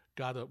Niners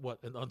got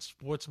an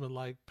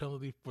unsportsmanlike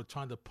penalty for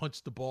trying to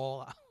punch the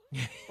ball out.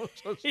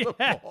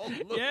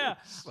 Yeah.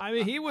 I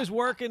mean, he was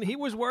working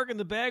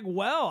the bag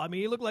well. I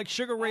mean, he looked like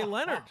Sugar Ray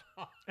Leonard,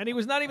 and he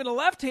was not even a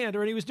left-hander,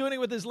 and he was doing it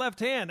with his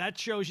left hand. That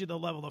shows you the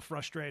level of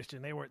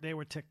frustration. They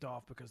were ticked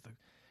off because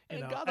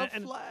got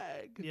a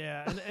flag.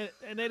 Yeah,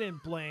 and they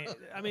didn't blame.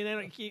 I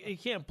mean, you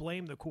can't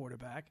blame the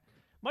quarterback.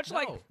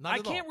 I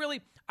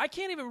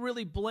can't even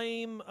really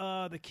blame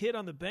the kid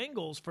on the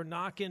Bengals for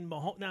knocking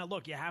Mahomes. Now,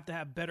 look, you have to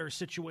have better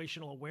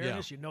situational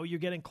awareness. Yeah. You're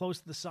getting close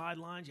to the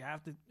sidelines. You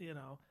have to,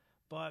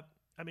 But,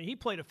 I mean, he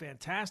played a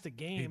fantastic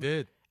game. He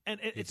did. And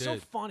it's so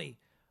funny.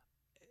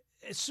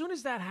 As soon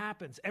as that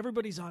happens,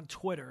 everybody's on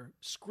Twitter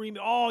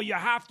screaming,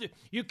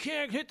 you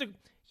can't hit the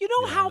 – you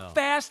know how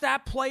fast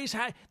that plays?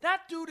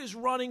 That dude is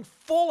running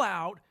full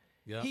out.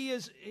 Yeah.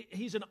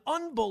 He's an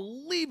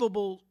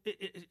unbelievable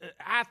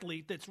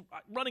athlete that's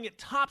running at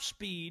top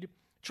speed,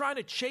 trying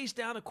to chase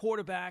down a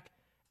quarterback,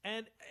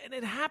 and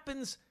it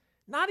happens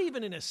not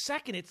even in a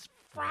second. It's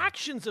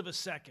fractions of a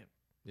second.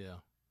 Yeah.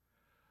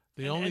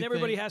 And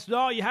everybody has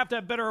to. You have to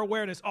have better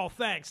awareness. Oh,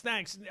 thanks.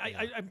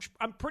 Yeah.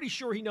 I'm pretty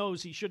sure he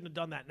knows he shouldn't have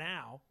done that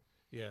now.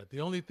 Yeah,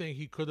 the only thing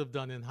he could have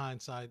done in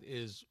hindsight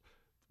is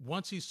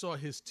once he saw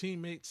his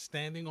teammates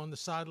standing on the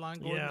sideline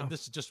going, and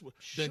this is just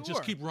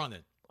keep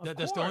running.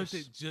 That's the only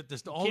thing.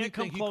 That's the only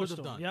thing he could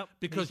have done. Yep.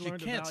 Because you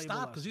can't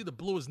stop because he either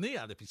blew his knee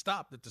out if he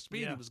stopped at the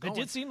speed he was going. It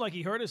did seem like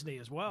he hurt his knee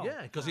as well.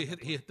 Yeah, because he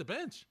hit the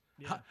bench.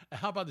 Yeah.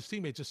 How about his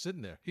teammate just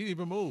sitting there? He didn't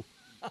even move.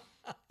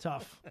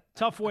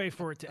 Tough way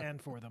for it to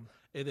end for them.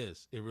 It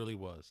is. It really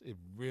was. It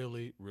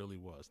really, really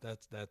was.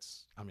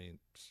 That's. I mean,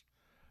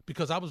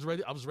 because I was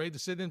ready to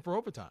sit in for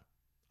overtime.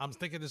 I'm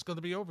thinking it's going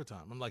to be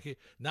overtime. I'm like, hey,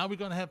 now we're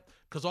going to have,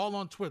 because all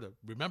on Twitter.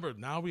 Remember,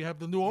 now we have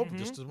the new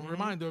just a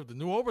reminder of the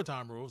new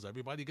overtime rules.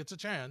 Everybody gets a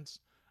chance,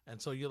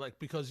 and so you're like,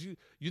 because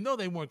you know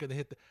they weren't going to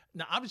hit the.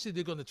 Now obviously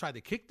they're going to try to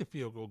kick the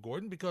field goal,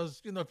 Gordon,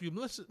 because if you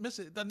miss it,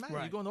 it doesn't matter.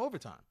 Right. You're going to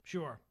overtime.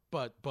 Sure.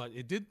 But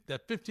it did,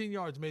 that 15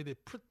 yards made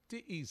it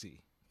pretty easy.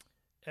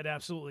 It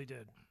absolutely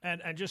did.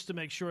 And just to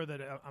make sure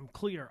that I'm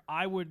clear,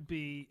 I would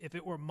be, if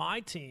it were my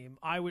team,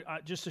 I would,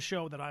 just to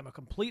show that I'm a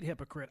complete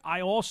hypocrite,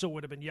 I also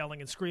would have been yelling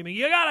and screaming,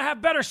 you got to have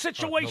better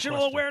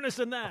situational awareness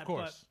than that.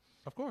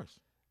 Of course.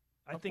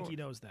 I think he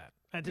knows that.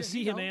 And to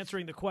see him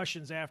answering the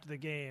questions after the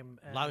game.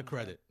 A lot of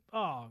credit.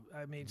 I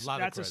mean,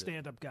 that's a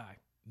stand-up guy.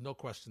 No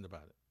question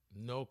about it.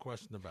 No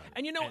question about it.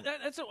 And,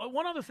 that's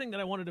one other thing that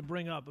I wanted to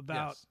bring up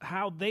about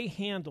how they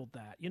handled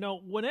that.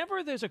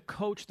 Whenever there's a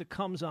coach that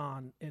comes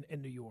on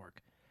in New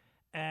York,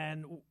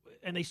 and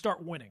they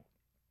start winning,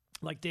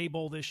 like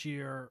Daboll this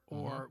year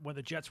or when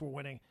the Jets were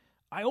winning,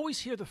 I always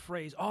hear the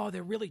phrase,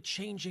 they're really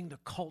changing the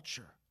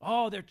culture.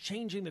 They're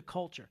changing the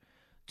culture.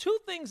 Two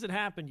things that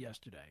happened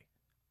yesterday,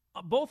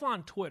 both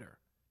on Twitter,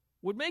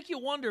 would make you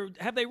wonder,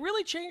 have they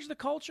really changed the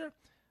culture?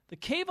 The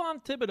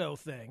Kayvon Thibodeau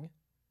thing,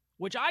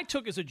 which I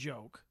took as a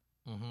joke,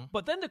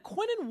 but then the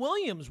Quinnen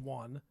Williams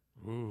one,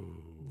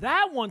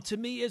 that one to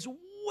me is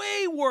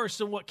way worse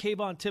than what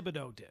Kayvon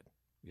Thibodeau did.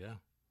 Yeah.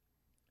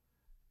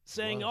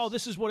 Saying,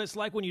 this is what it's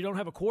like when you don't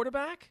have a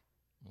quarterback.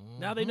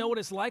 Now they know what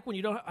it's like when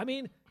you don't. I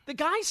mean, the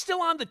guy's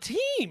still on the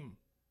team.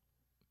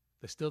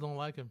 They still don't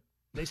like him.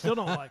 They still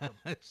don't like him.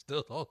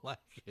 Still don't like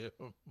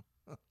him.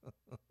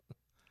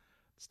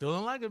 Still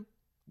don't like him.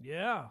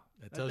 Yeah.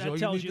 That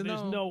tells you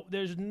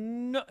there's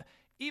no,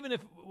 even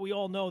if we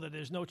all know that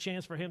there's no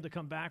chance for him to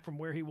come back from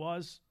where he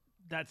was,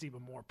 that's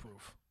even more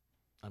proof.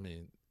 I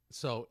mean,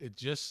 so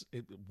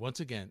once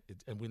again,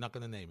 and we're not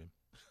going to name him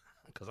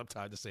because I'm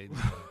tired of saying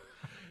his name.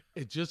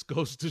 It just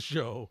goes to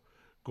show,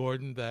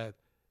 Gordon, that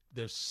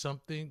there's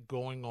something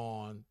going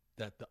on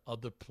that the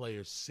other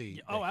players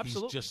see. Oh,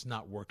 absolutely. He's just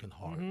not working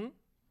hard. Mm-hmm.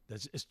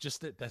 It's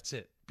just that. That's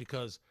it.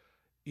 Because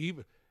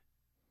even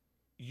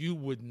you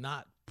would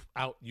not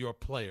out your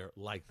player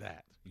like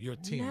that, your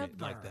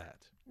teammate like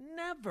that.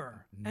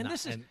 Never. And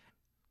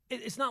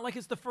it's not like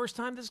it's the first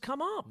time this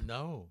come up.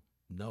 No.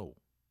 I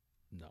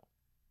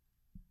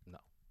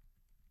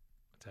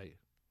tell you.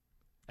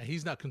 And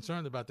he's not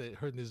concerned about that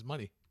hurting his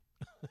money.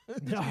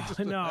 No, it's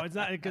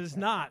not, because it's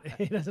not.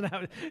 He doesn't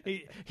have.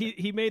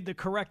 He made the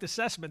correct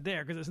assessment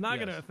there, because it's not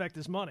going to affect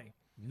his money.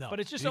 No,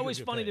 but it's just always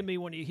funny to me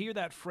when you hear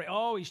that phrase.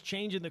 Oh, he's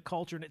changing the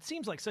culture, and it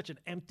seems like such an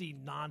empty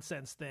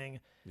nonsense thing.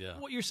 Yeah.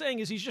 What you're saying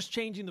is he's just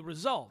changing the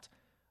result.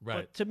 Right.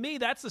 But to me,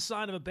 that's the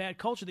sign of a bad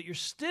culture, that you're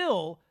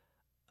still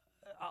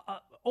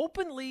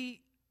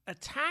openly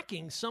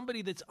attacking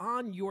somebody that's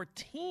on your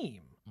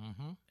team.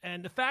 Mm-hmm.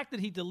 And the fact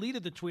that he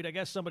deleted the tweet, I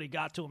guess somebody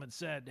got to him and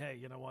said, "Hey,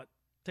 you know what?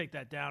 Take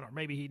that down." Or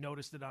maybe he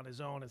noticed it on his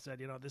own and said,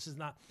 this is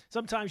not –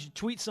 sometimes you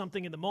tweet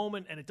something in the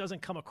moment and it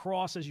doesn't come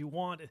across as you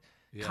want.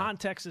 Yeah.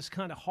 Context is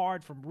kind of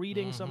hard from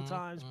reading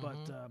sometimes. But,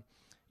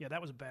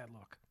 that was a bad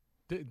look.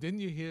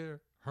 Didn't you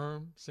hear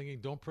Herm singing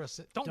Don't Press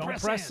Send? Don't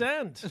press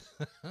send.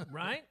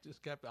 Right?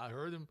 I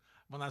heard him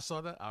 – when I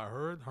saw that, I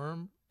heard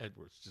Herm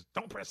Edwards just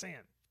don't press send.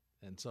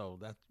 And so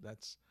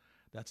that's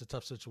a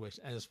tough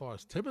situation. And as far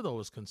as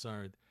Thibodeau is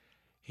concerned,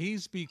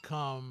 he's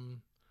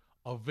become –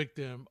 a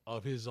victim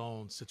of his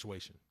own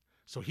situation.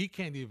 So he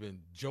can't even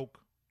joke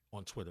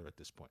on Twitter at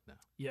this point now.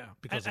 Yeah.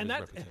 Because of his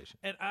reputation.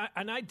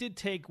 And I did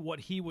take what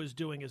he was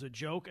doing as a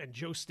joke, and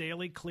Joe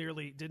Staley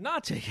clearly did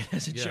not take it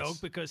as a joke,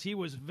 because he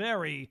was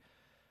very,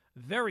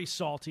 very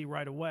salty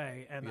right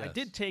away. And I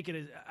did take it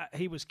as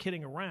he was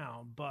kidding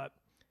around. But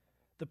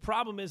the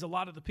problem is, a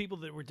lot of the people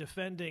that were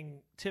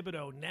defending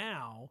Thibodeau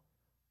now,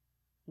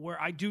 where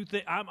I do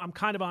think I'm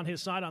kind of on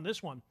his side on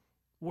this one,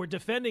 were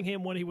defending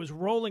him when he was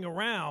rolling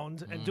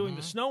around and doing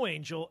the snow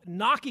angel,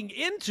 knocking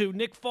into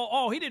Nick Foles.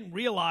 Oh, he didn't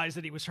realize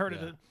that he was hurt.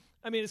 Yeah.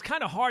 I mean, it's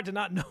kind of hard to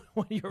not know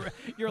when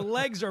your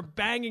legs are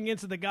banging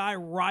into the guy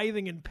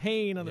writhing in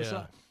pain on the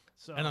side.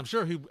 So, and I'm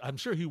sure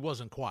he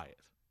wasn't quiet.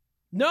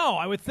 No,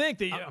 I would think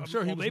that. I'm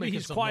sure maybe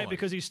he's quiet noise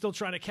because he's still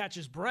trying to catch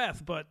his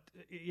breath. But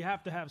you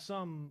have to have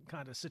some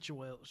kind of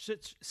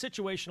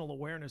situational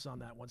awareness on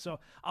that one. So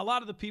a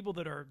lot of the people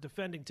that are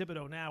defending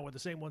Thibodeau now were the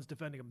same ones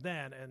defending him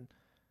then, and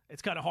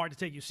it's kind of hard to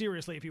take you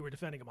seriously if you were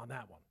defending him on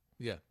that one.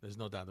 Yeah, there's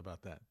no doubt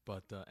about that.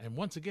 But and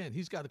once again,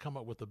 he's got to come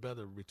up with a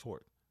better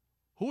retort.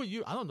 Who are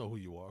you? I don't know who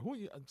you are. Who are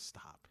you?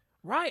 Stop.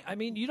 Right. I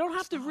mean, you don't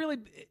have to really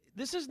 –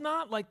 this is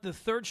not like the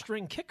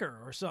third-string kicker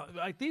or something.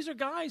 Like, these are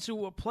guys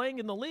who are playing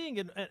in the league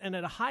and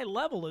at a high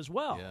level as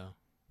well.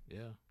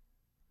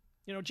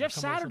 Yeah. Jeff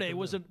Saturday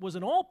was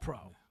an All-Pro.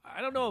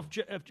 I don't know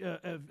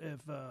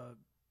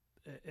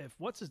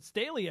if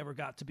Staley ever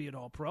got to be an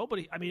All-Pro, but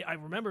I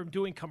remember him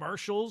doing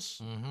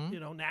commercials,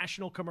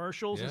 national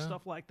commercials and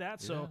stuff like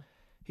that. So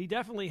he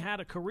definitely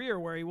had a career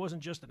where he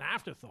wasn't just an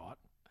afterthought.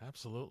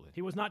 Absolutely.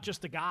 He was not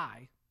just a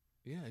guy.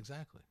 Yeah,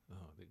 exactly.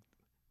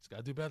 He's got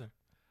to do better.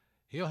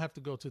 He'll have to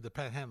go to the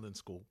Pat Hanlon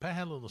school. Pat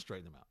Hanlon will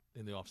straighten him out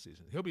in the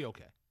offseason. He'll be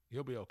okay.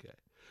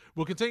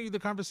 We'll continue the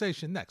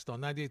conversation next on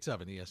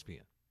 98.7 ESPN.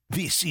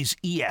 This is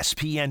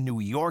ESPN New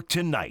York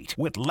Tonight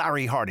with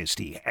Larry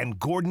Hardesty and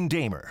Gordon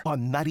Damer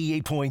on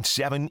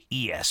 98.7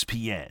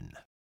 ESPN.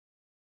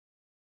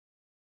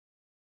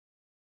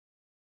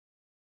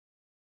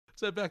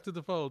 Let's head back to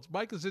the phones.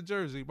 Mike is in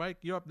Jersey. Mike,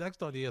 you're up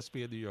next on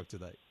ESPN New York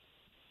Tonight.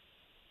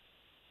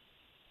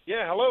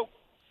 Yeah, hello.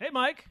 Hey,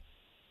 Mike.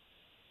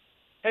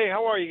 Hey,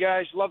 how are you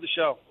guys? Love the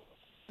show.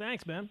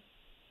 Thanks, man.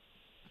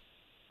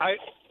 I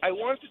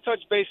wanted to touch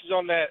bases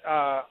on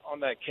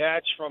that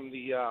catch from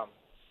the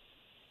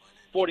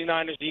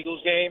 49ers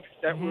Eagles game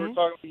that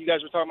you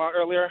guys were talking about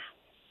earlier.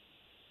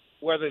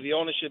 Whether the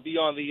onus should be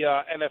on the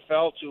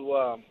NFL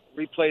to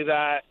replay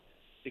that,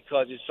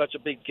 because it's such a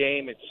big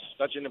game, it's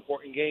such an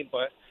important game.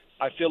 But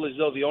I feel as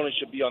though the onus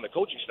should be on the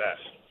coaching staff.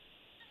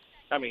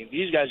 I mean,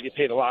 these guys get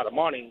paid a lot of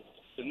money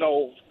to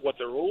know what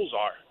the rules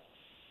are,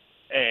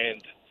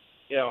 and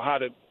how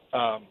to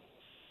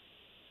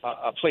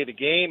play the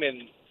game,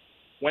 and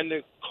when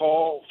to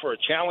call for a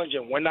challenge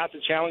and when not to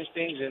challenge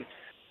things. And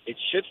it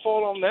should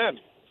fall on them,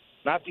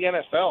 not the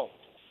NFL,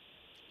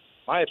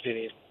 my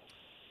opinion.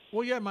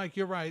 Well, yeah, Mike,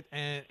 you're right,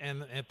 and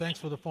thanks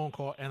for the phone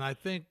call. And I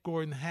think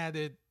Gordon had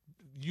it.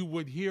 You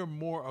would hear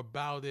more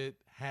about it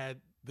had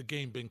the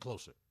game been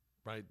closer,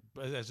 right?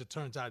 But as it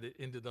turns out, it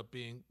ended up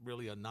being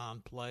really a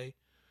non-play.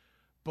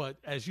 But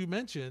as you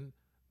mentioned,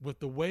 with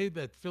the way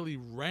that Philly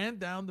ran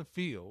down the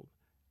field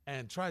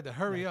and tried to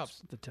hurry up.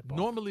 The tip-off.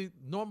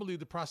 Normally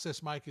the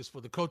process, Mike, is for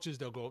the coaches.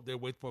 They'll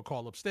wait for a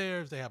call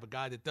upstairs. They have a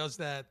guy that does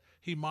that.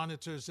 He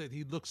monitors it.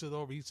 He looks it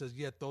over. He says,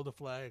 yeah, throw the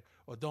flag,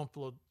 or don't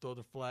throw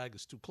the flag.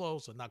 It's too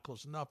close or not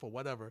close enough or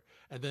whatever.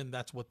 And then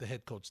that's what the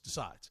head coach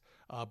decides.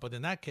 But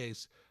in that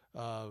case,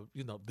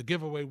 the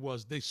giveaway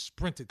was they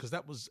sprinted because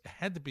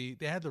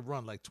they had to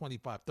run like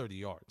 25, 30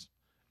 yards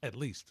at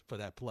least for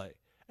that play.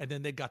 And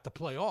then they got the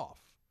play off.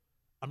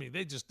 I mean,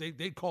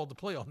 they called the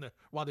play on there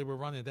while they were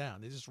running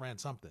down. They just ran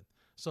something.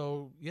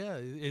 So, yeah,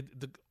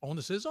 the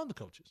onus is on the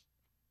coaches.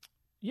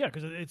 Yeah,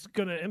 because it's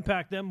going to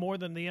impact them more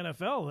than the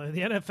NFL.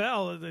 The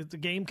NFL, the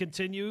game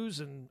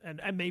continues, and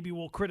maybe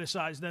we'll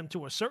criticize them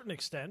to a certain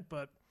extent,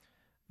 but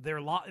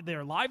their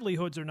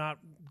livelihoods are not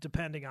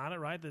depending on it,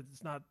 right?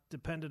 It's not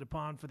dependent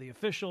upon for the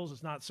officials.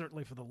 It's not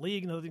certainly for the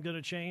league. Nothing's going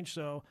to change.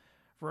 So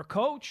for a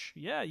coach,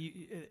 yeah,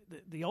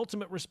 the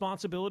ultimate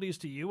responsibility is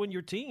to you and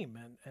your team.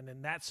 And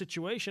in that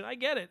situation, I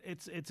get it.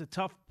 It's a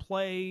tough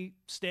play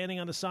standing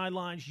on the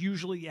sidelines.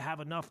 Usually you have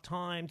enough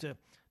time to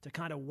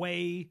kind of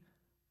weigh,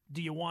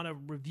 do you want to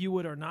review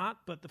it or not?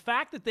 But the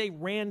fact that they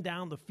ran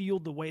down the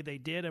field the way they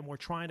did and were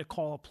trying to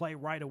call a play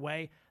right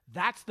away,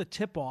 that's the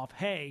tip-off.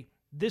 Hey,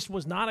 this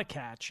was not a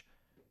catch.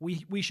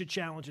 We should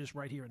challenge this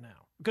right here and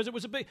now. Because it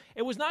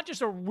was not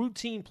just a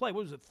routine play.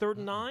 What was it, 3rd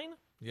and 9?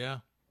 Yeah.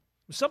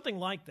 Something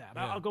like that.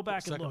 Yeah. I'll go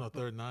back and look.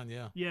 Second or 3rd and 9,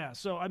 yeah. Yeah,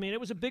 so, I mean, it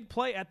was a big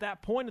play at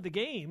that point of the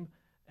game,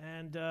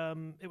 and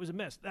it was a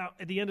miss. Now,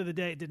 at the end of the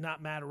day, it did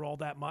not matter all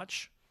that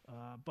much.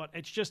 But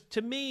it's just,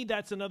 to me,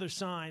 that's another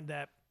sign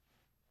that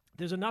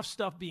there's enough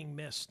stuff being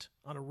missed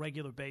on a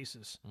regular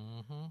basis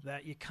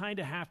that you kind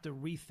of have to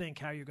rethink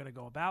how you're going to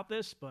go about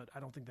this, but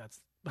I don't think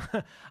that's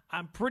 –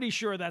 I'm pretty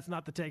sure that's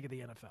not the take of the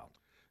NFL.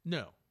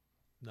 No.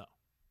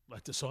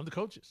 It's on the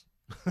coaches.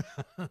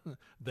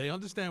 They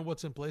understand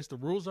what's in place. The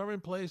rules are in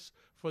place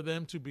for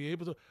them to be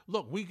able to –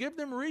 look, we give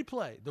them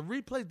replay. The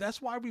replay,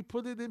 that's why we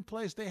put it in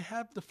place. They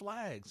have the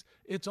flags.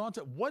 It's on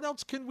to – what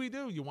else can we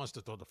do? You want us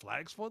to throw the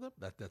flags for them?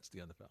 That's the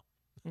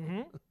NFL.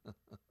 Mm-hmm.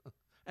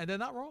 And they're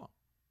not wrong.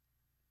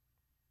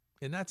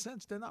 In that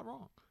sense, they're not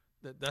wrong.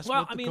 That's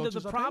well, what the I mean,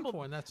 coaches the are problem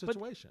paying for in that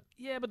situation.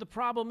 But the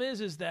problem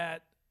is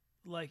that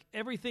like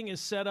everything is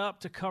set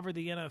up to cover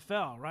the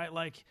NFL, right?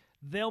 Like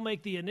they'll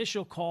make the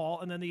initial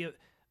call, and then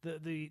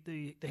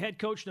the head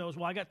coach knows,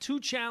 well, I got 2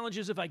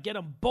 challenges. If I get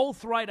them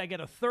both right, I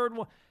get a 3rd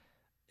one.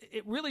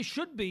 It really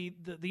should be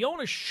the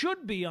onus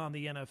should be on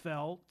the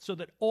NFL so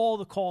that all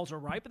the calls are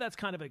right, but that's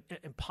kind of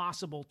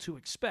impossible to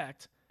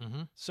expect.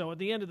 Mm-hmm. So at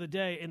the end of the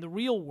day, in the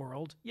real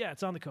world, yeah,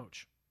 it's on the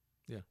coach.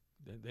 Yeah.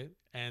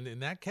 And in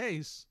that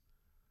case,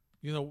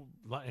 and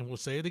we'll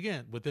say it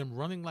again, with them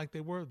running like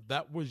they were,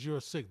 that was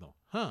your signal.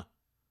 I'm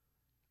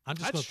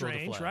just going to throw the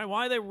flag. That's strange, right?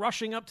 Why are they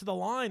rushing up to the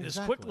line this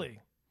quickly?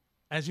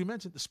 As you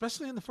mentioned,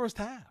 especially in the first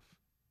half.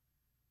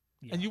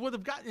 Yeah. And you would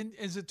have gotten,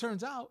 as it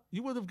turns out, they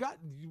would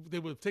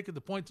have taken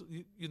the points,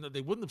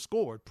 they wouldn't have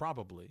scored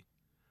probably,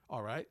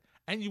 all right?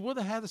 And you would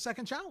have had a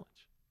second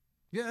challenge.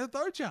 Yeah, a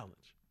 3rd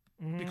challenge.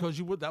 Mm-hmm. Because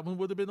that one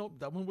would have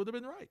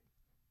been right.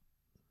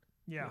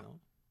 Yeah.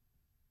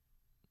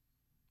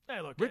 Hey,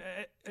 look,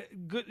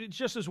 good.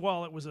 Just as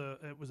well, it was a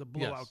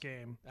blowout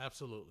game.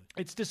 Absolutely.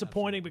 It's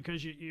disappointing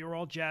because you're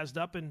all jazzed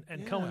up and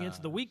going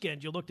into the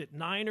weekend, you looked at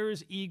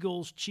Niners,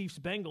 Eagles, Chiefs,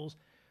 Bengals.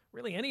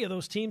 Really, any of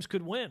those teams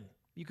could win.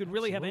 You could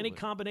really have any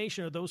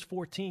combination of those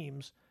 4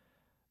 teams.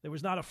 There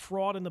was not a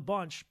fraud in the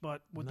bunch,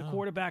 but with the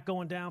quarterback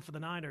going down for the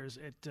Niners,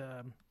 it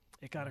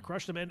kind of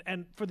crushed them.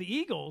 And for the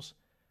Eagles,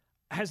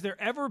 has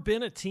there ever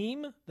been a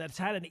team that's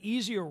had an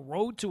easier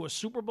road to a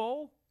Super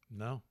Bowl?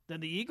 No.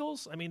 Than the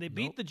Eagles? I mean, they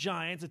beat the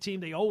Giants, a team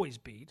they always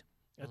beat,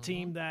 a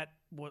team that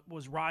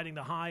was riding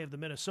the high of the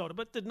Minnesota,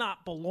 but did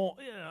not belong,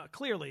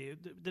 clearly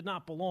did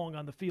not belong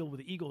on the field with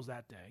the Eagles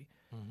that day.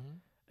 Mm-hmm.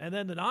 And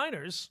then the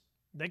Niners,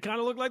 they kind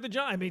of look like the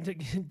Giants. I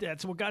mean,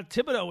 that's what got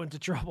Thibodeau into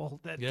trouble.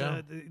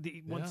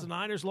 Once the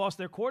Niners lost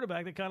their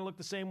quarterback, they kind of looked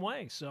the same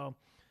way. So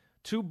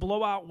 2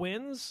 blowout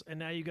wins, and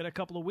now you got a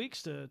couple of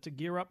weeks to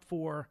gear up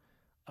for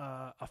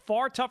a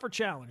far tougher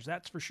challenge,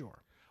 that's for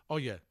sure. Oh,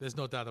 yeah, there's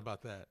no doubt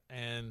about that.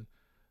 And,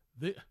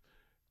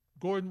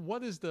 Gordon,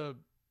 what is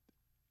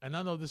and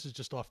I know this is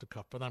just off the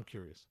cuff, but I'm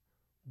curious.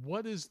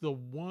 What is the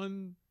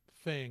one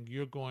thing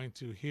you're going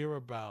to hear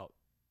about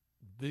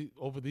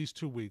over these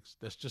 2 weeks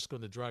that's just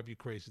going to drive you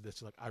crazy,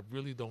 that's like, I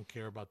really don't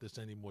care about this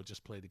anymore,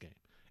 just play the game?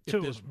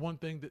 If there's one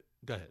thing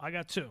go ahead. I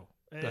got 2.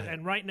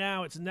 And right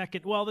now it's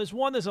naked. Well, there's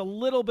one that's a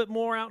little bit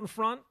more out in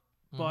front,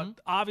 but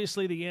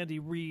obviously the Andy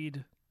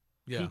Reid.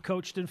 Yeah. He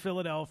coached in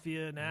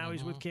Philadelphia. Now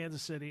he's with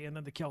Kansas City, and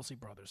then the Kelsey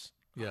brothers.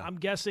 Yeah. I'm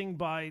guessing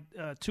by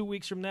 2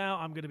 weeks from now,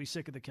 I'm going to be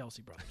sick of the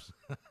Kelsey brothers.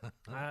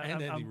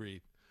 And Andy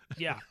Reid.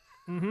 Yeah.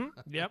 Mm-hmm.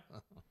 Yep.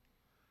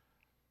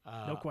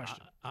 No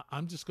question.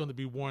 I'm just going to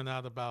be worn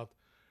out about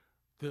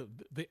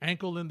the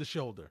ankle and the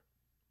shoulder.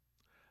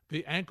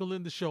 The ankle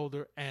and the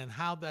shoulder, and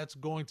how that's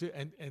going to,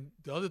 and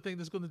the other thing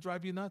that's going to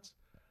drive you nuts,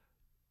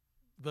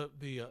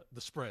 the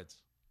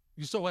spreads.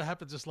 You saw what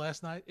happened just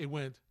last night? It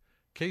went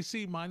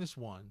KC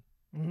 -1,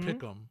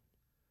 pick 'em.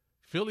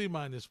 Philly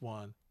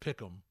 -1,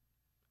 pick 'em.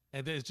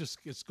 And then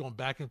it's going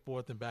back and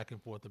forth and back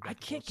and forth and back I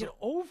and can't forth. get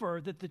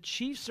over that the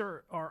Chiefs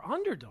are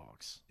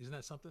underdogs. Isn't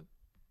that something?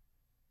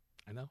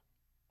 I know.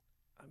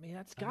 I mean,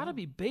 that's got to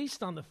be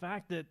based on the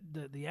fact that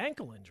the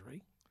ankle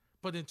injury.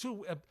 But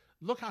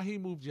look how he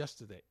moved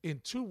yesterday.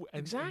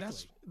 Exactly.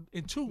 That's,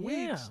 in 2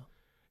 weeks,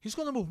 he's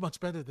going to move much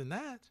better than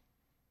that.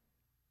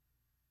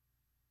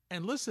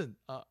 And listen,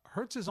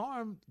 Hurts'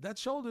 arm, that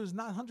shoulder is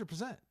not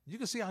 100%. You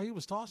can see how he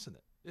was tossing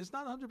it. It's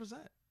not 100%.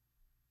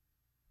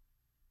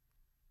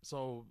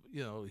 So,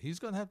 he's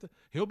going to have to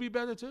 – he'll be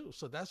better too.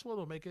 So that's what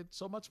will make it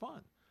so much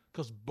fun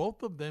because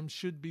both of them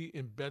should be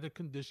in better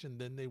condition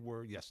than they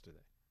were yesterday.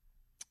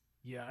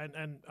 Yeah,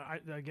 and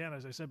again,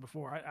 as I said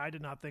before, I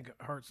did not think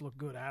Hurts looked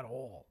good at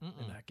all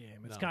in that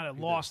game. It's kind of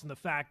lost in the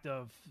fact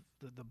of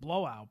the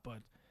blowout, but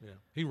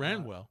he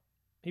ran well.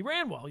 He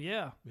ran well,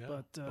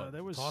 but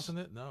there was tossing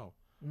it. No,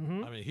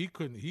 mm-hmm. I mean he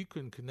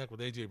couldn't connect with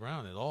AJ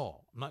Brown at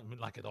all, not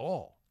like at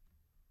all,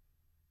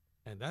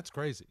 and that's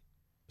crazy,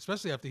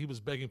 especially after he was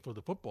begging for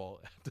the football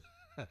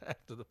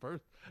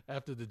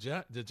after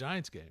the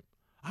Giants game.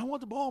 I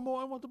want the ball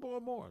more. I want the ball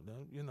more.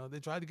 They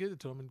tried to get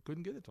it to him and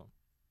couldn't get it to him.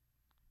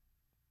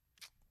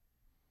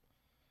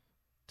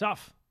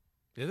 Tough.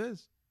 It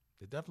is.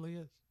 It definitely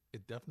is.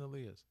 It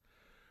definitely is.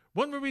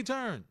 When we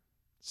return,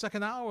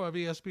 second hour of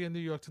ESPN New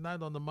York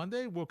Tonight on the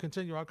Monday, we'll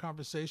continue our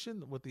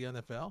conversation with the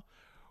NFL.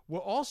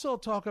 We'll also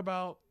talk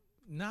about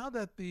now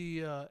that the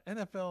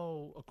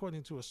NFL,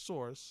 according to a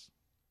source,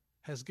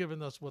 has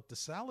given us what the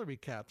salary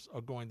caps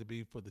are going to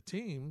be for the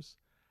teams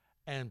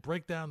and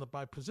break down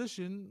by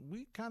position,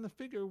 we kind of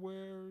figure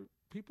where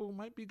people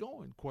might be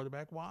going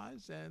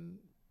quarterback-wise and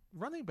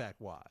running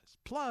back-wise.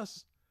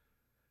 Plus,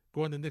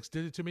 Gordon, the Knicks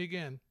did it to me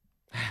again.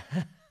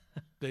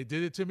 They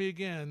did it to me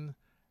again.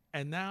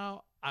 And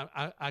now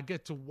I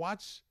get to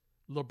watch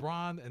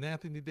LeBron and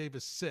Anthony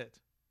Davis sit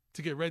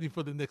to get ready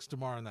for the Knicks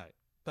tomorrow night.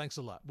 Thanks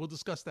a lot. We'll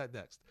discuss that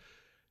next.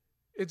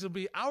 It'll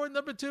be hour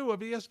number 2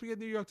 of ESPN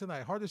New York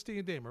Tonight. Hardesty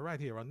and Damer right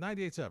here on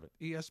 98.7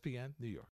 ESPN New York.